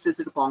the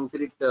prestressed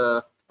concrete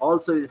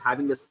also is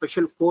having a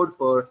special code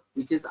for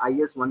which is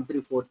IS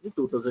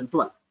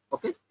 1343/2012.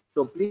 Okay,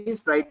 so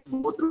please try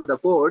to go through the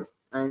code,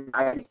 and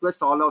I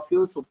request all of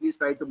you. So please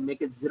try to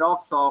make a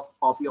Xerox of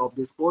copy of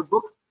this code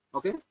book.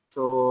 Okay,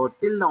 so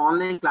till the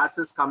online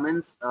classes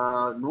commence,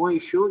 no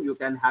issue. You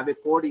can have a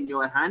code in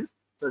your hand,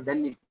 so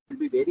then it will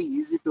be very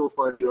easy to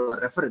for your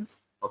reference.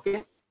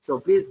 Okay, so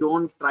please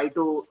don't try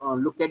to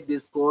look at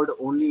this code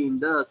only in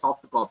the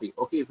soft copy.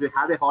 Okay, if you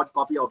have a hard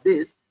copy of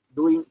this,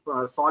 doing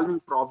solving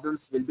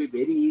problems will be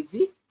very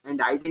easy, and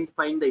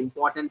identifying the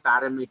important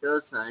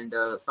parameters and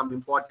some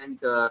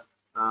important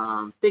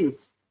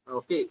things.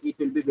 Okay, it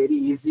will be very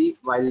easy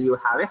while you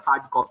have a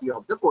hard copy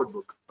of the code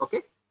book.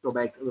 Okay, so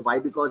why?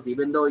 Because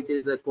even though it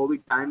is a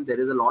COVID time, there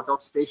is a lot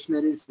of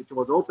stationaries which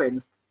was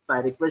open. So I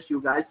request you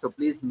guys, so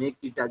please make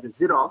it as a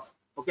Xerox.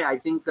 Okay, I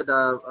think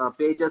the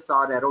pages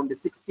are around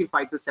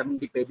 65 to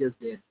 70 pages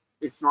there.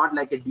 It's not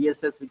like a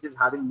DSS which is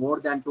having more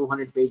than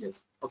 200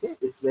 pages. Okay,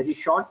 it's very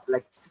short,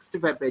 like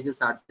 65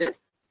 pages are there.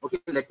 Okay,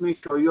 let me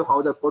show you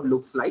how the code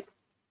looks like.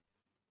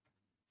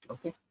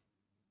 Okay,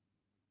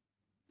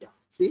 yeah,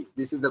 see,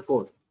 this is the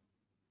code,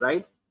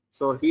 right?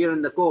 So here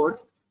in the code,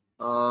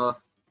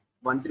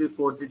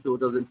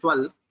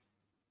 1343/2012,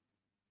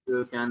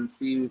 you can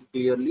see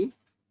clearly.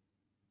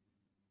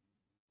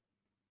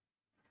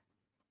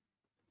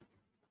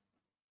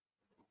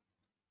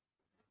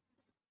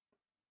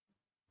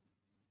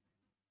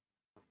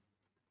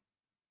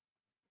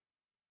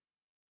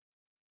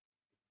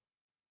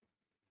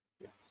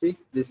 See,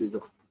 this is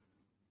the,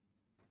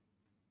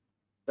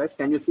 guys,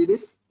 can you see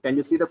this? Can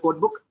you see the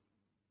code book?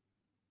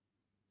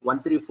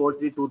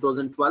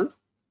 1343/2012,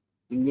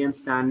 Indian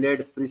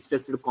Standard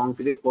Prestressed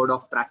Concrete Code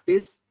of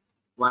Practice,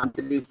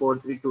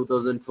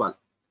 1343/2012.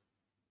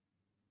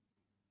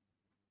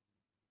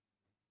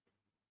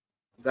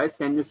 Guys,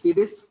 can you see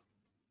this?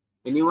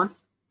 Anyone?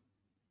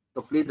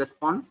 So please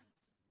respond.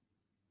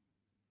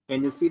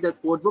 Can you see the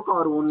code book,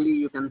 or only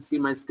you can see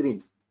my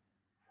screen?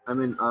 I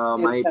mean,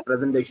 my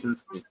presentation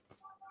screen.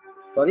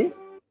 Sorry?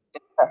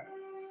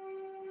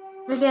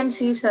 We can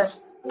see, sir.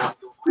 No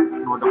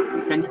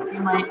doubt. Can you see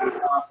my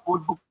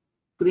code book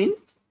screen?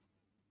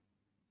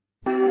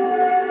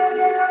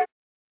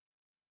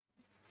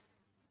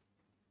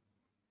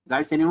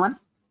 Guys, anyone?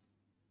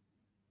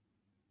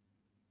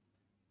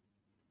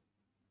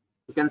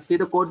 You can see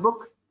the code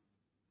book?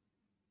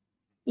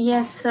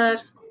 Yes, sir.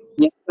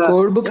 Yes,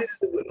 Code book is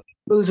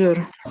visible,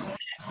 sir.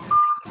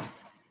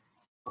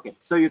 Okay,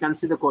 so you can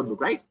see the code book,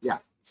 right? Yeah.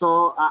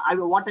 So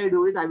what I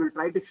do is I will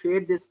try to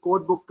share this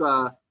code book,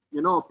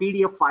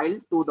 PDF file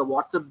to the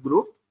WhatsApp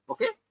group.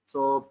 Okay,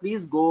 so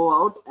please go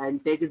out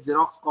and take a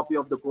Xerox copy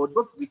of the code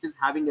book, which is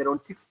having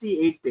around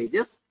 68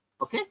 pages.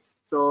 Okay,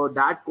 so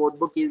that code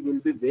book will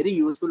be very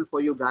useful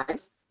for you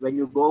guys when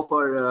you go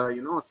for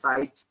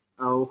sites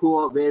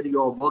where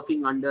you are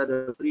working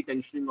under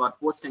pre-tensioning or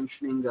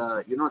post-tensioning,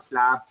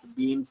 slabs,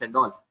 beams, and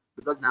all.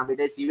 Because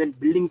nowadays even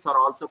buildings are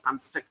also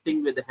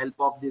constructing with the help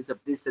of this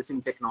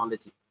pre-stressing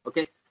technology.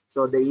 Okay,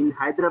 so in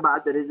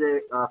Hyderabad there is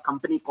a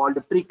company called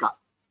Preka.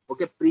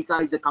 Okay,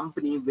 Preka is a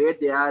company where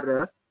they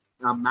are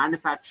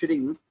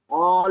manufacturing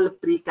all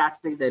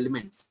precasted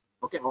elements.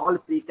 Okay, all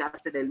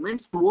precasted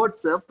elements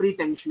towards a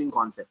pre-tensioning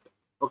concept.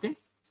 Okay,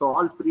 so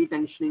all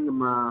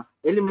pre-tensioning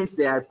elements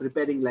they are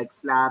preparing, like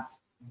slabs,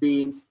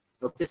 beams,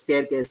 okay,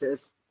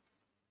 staircases,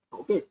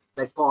 okay,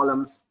 like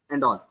columns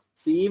and all.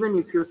 See, even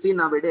if you see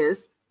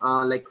nowadays,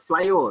 like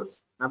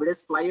flyovers,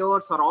 nowadays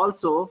flyovers are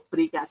also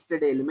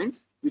precasted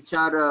elements which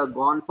are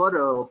gone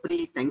for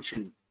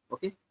pre-tension.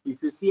 Okay,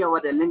 if you see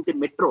our L&T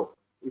metro,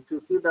 if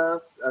you see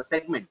the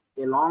segment,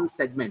 a long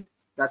segment,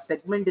 the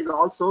segment is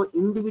also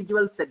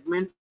individual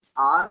segments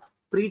are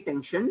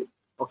pre-tensioned.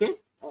 Okay,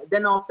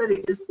 then after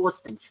it is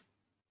post-tension.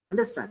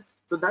 Understand?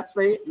 So that's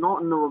why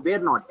we're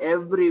not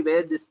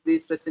everywhere this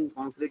pre-stressing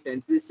concrete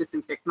and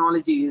pre-stressing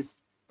technology is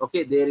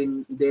okay. They're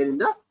in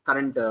the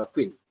current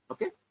field.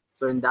 Okay,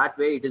 so in that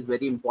way it is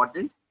very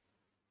important.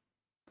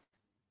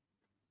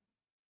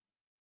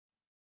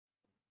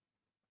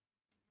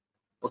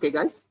 Okay,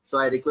 guys. So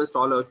I request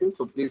all of you.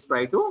 So please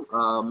try to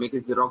make a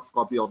Xerox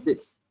copy of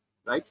this,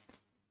 right?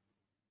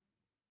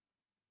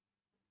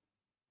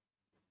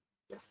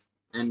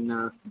 And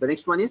the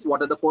next one is,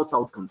 what are the course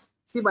outcomes?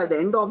 See, by the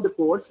end of the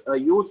course,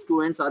 you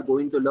students are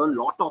going to learn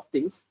lot of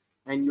things,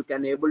 and you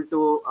can able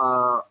to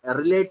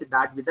relate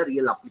that with the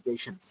real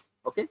applications.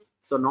 Okay,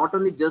 so not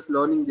only just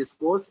learning this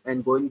course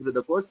and going through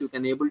the course, you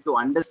can able to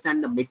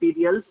understand the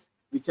materials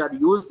which are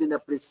used in the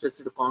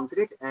pre-stressed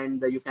concrete,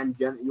 and you can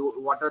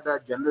what are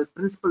the general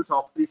principles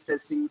of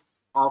pre-stressing,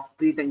 of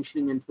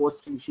pre-tensioning and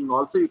post-tensioning.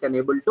 Also, you can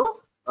able to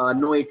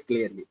know it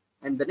clearly.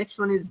 And the next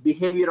one is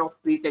behavior of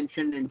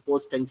pre-tension and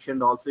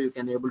post-tension. Also, you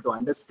can able to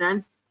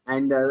understand,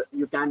 and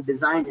you can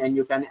design and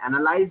you can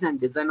analyze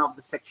and design of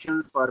the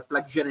sections for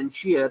flexure and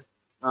shear,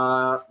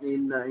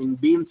 in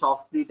beams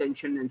of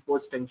pre-tension and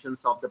post-tensions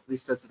of the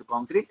pre-stressed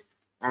concrete.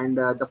 And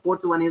the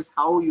fourth one is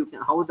how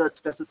the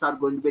stresses are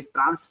going to be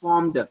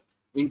transformed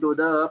into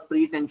the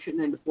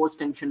pre-tension and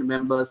post-tension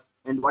members,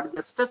 and what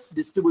the stress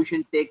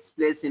distribution takes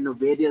place in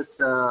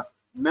various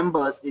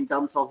members in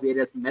terms of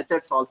various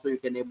methods also you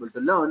can able to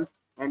learn.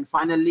 And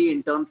finally,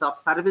 in terms of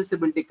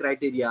serviceability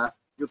criteria,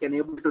 you can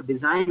able to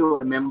design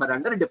your member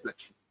under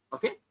deflection.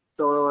 Okay,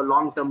 so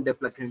long-term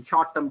deflection,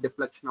 short-term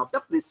deflection of the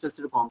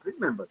pre-stressed concrete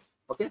members.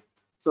 Okay,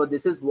 so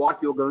this is what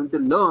you're going to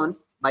learn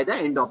by the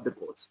end of the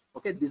course.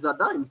 Okay, these are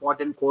the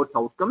important course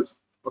outcomes.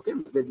 Okay,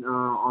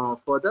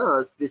 for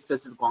the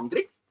pre-stressed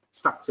concrete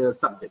structure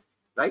subject,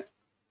 right?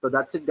 So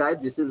that's it, guys.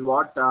 This is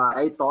what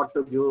I thought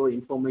to give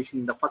information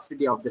in the first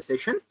day of the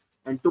session.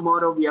 And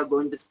tomorrow we are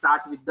going to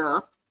start with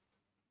the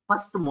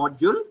first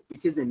module,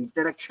 which is an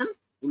introduction.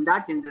 In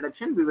that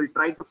introduction, we will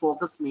try to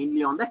focus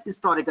mainly on the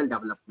historical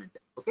development.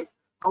 Okay,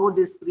 how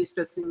this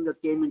pre-stressing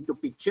came into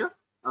picture.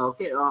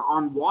 Okay,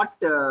 on what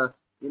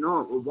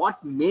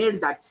what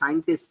made that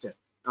scientist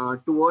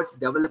towards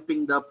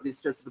developing the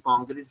pre-stressed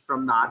concrete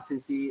from the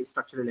RCC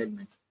structural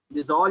elements.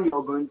 This is all you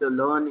are going to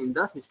learn in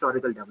the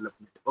historical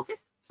development. Okay,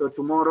 so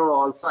tomorrow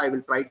also I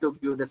will try to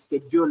give the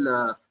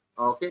schedule.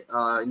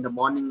 In the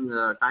morning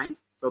time.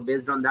 So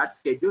based on that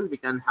schedule, we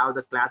can have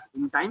the class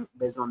in time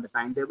based on the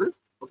timetable.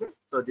 Okay,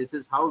 so this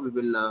is how we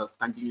will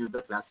continue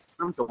the classes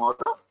from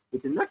tomorrow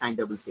within the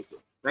timetable schedule,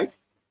 right?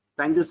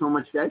 Thank you so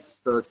much, guys.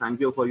 So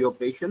thank you for your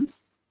patience,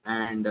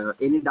 and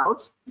any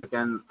doubts you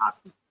can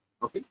ask me.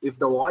 Okay, if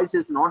the voice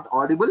is not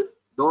audible,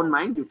 don't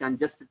mind, you can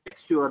just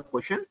text your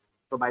question.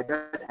 So by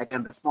that I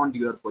can respond to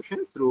your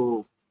question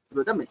through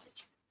the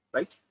message,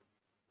 right?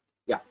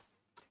 Yeah.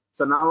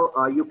 So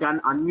now you can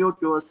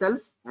unmute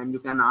yourself and you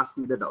can ask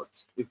me the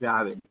doubts if you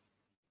have any.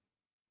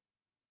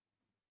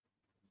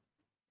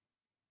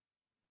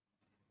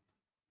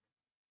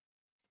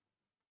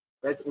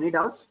 Guys, any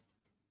doubts?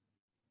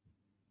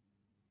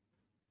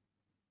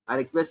 I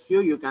request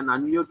you, you can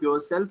unmute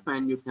yourself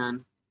and you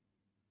can.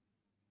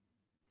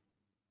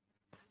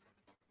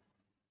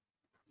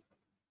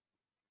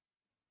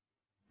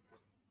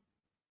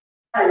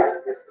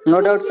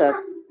 No doubt,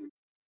 sir.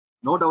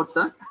 No doubt,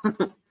 sir.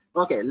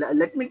 Okay,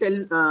 let me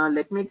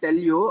tell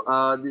you,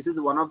 this is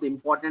one of the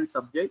important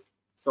subjects.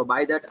 So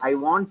by that, I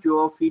want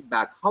your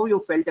feedback. How you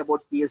felt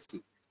about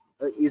PSC?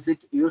 Is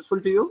it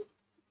useful to you?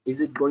 Is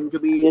it going to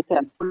be Yes, sir.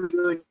 helpful to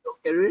you in your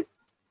career?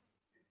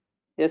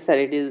 Yes, sir.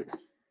 It is.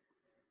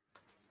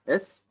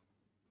 Yes.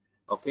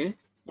 Okay.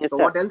 Yes, So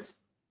sir. what else?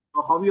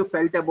 So how you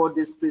felt about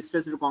this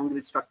pre-stressed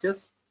concrete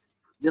structures?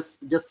 Just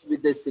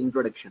with this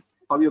introduction,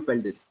 how you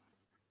felt this?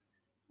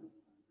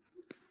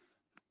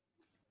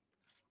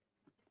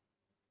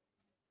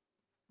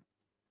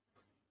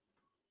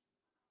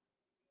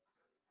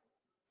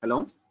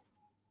 Hello.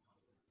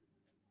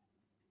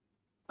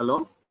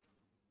 Hello.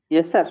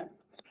 Yes, sir.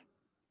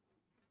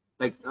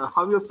 Like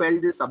how you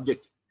felt this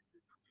subject?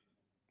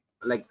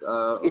 Like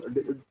It,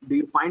 do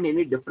you find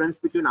any difference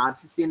between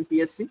RCC and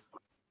PSC?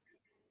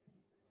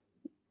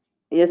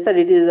 yes, sir.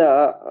 It is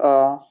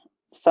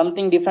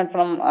something different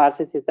from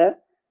RCC, sir.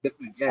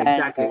 Different, yeah, And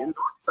exactly. Not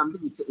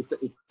something.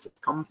 It's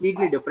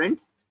completely different.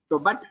 So,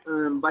 but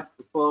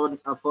for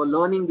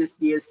learning this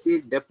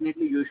PSC,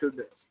 definitely you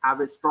should have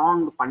a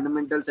strong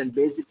fundamentals and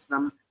basics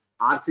from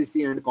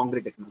RCC and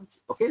concrete technology.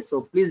 Okay,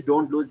 so please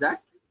don't lose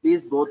that.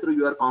 Please go through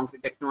your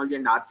concrete technology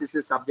and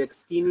RCC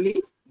subjects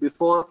keenly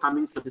before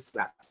coming to this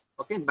class.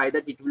 Okay, by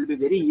that it will be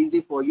very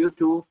easy for you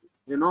to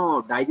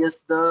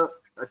digest the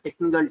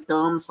technical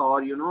terms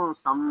or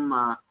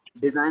some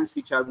designs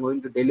which are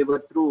going to deliver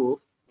through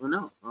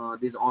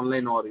these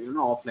online or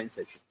offline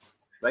sessions,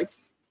 right?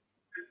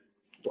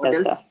 What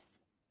yes, else? sir.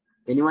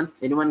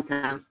 Anyone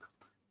can,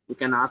 you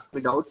can ask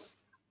me doubts.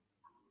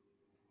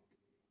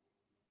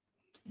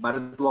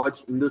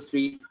 Bharatwaj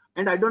industry,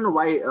 and I don't know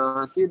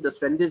why. See, the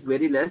strength is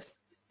very less.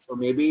 So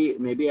maybe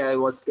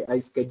I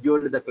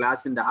scheduled the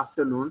class in the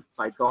afternoon,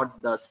 so I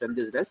thought the strength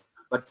is less.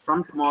 But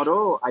from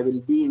tomorrow I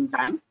will be in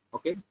time.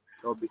 Okay.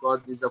 So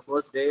because this is the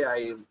first day,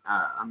 I'm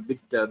a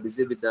bit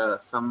busy with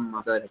some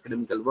other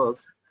academical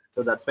works,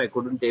 so that's why I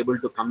couldn't able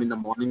to come in the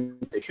morning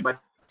session. But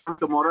from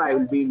tomorrow I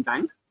will be in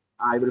time.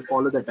 I will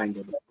follow the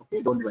timetable.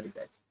 Okay, don't worry,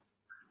 guys.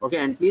 Okay,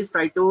 and please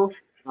try to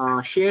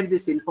share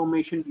this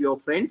information to your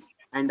friends,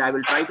 and I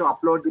will try to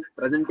upload this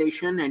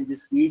presentation and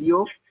this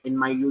video in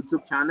my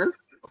YouTube channel.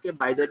 Okay,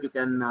 by that you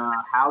can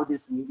have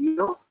this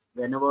video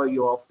whenever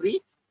you are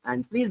free,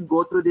 and please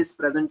go through this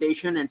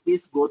presentation and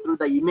please go through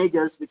the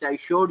images which I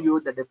showed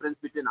you, the difference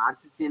between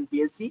RCC and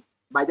PSC.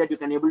 By that you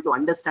can able to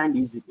understand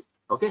easily.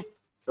 Okay,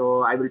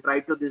 so I will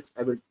try to this,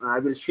 I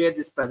will share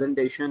this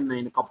presentation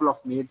in a couple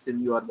of minutes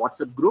in your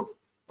WhatsApp group.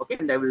 Okay,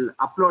 and I will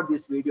upload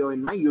this video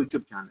in my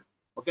YouTube channel.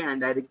 Okay,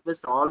 and I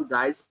request all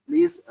guys,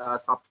 please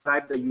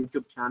subscribe the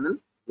YouTube channel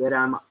where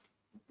I'm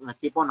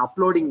keep on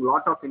uploading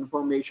lot of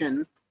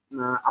information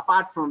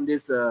apart from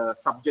this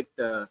subject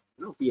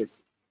PSC,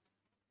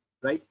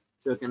 right?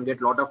 So you can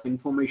get lot of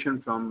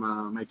information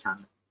from my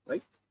channel,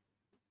 right?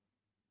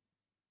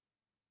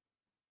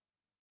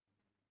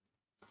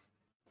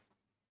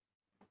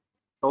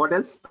 So what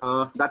else?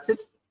 That's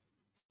it.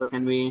 So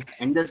can we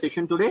end the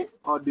session today,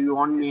 or do you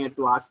want me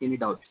to ask any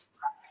doubts?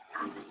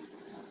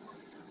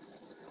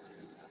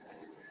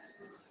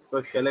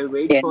 So shall I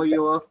wait for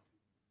your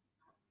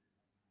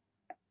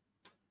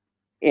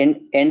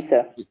end,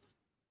 sir?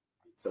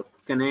 So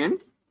can I end?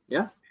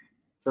 Yeah.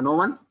 So no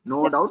one,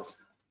 no doubts.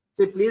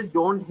 See, please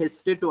don't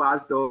hesitate to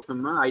ask doubts.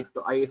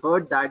 I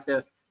heard that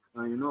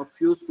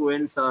few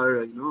students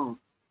are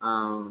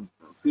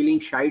feeling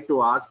shy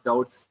to ask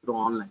doubts through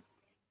online.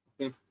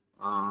 Okay.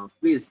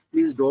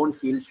 Please don't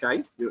feel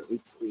shy.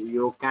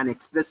 You can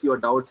express your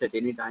doubts at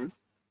any time.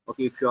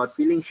 Okay. If you are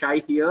feeling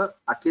shy here,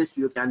 at least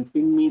you can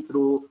ping me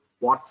through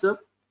WhatsApp.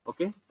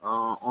 Okay.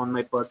 On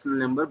my personal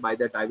number. By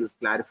that I will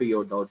clarify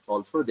your doubts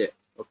also there.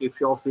 Okay.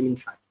 If you are feeling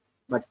shy,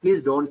 but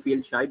please don't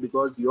feel shy,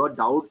 because your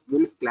doubt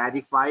will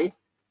clarify.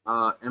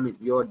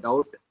 Your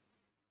doubt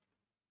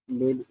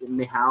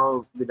may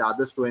have with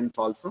other students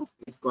also.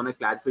 It's gonna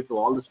clarify to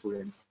all the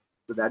students.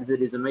 So that's the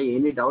reason why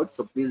any doubt.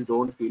 So please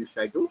don't feel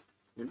shy to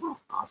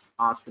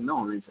ask in the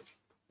online session.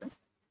 Right?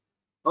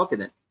 Okay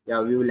then.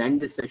 Yeah, we will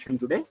end this session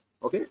today.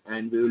 Okay,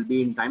 and we will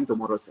be in time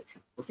tomorrow's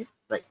session. Okay,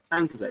 right.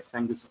 Thank you guys.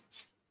 Thank you so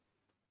much.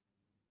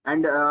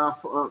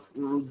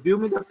 And give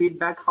me the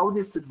feedback. How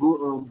this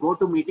go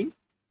to meeting?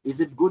 Is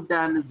it good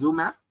than Zoom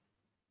app?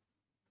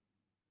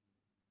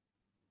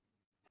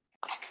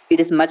 It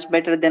is much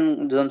better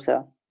than Zoom,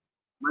 sir.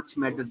 Much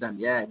better than,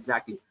 yeah,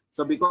 exactly.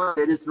 So because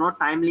there is no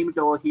time limit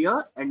over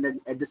here, and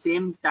at the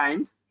same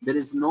time there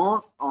is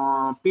no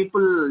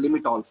people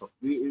limit also.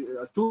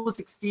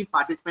 260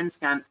 participants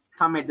can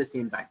come at the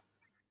same time.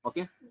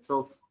 Okay,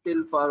 so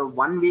till for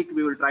 1 week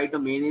we will try to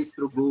manage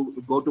through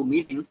go to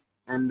meeting,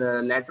 and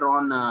later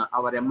on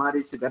our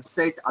MREC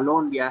website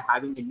alone we are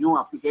having a new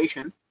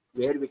application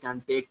where we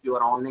can take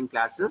your online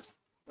classes,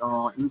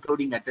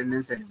 including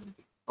attendance and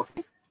everything.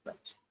 Okay,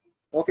 right.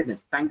 Okay then,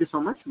 thank you so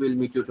much. We'll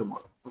meet you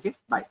tomorrow. Okay,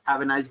 bye. Have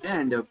a nice day,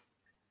 and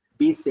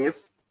be safe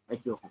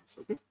at your homes.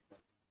 Okay,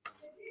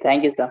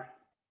 Thank you, sir.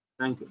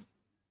 thank you.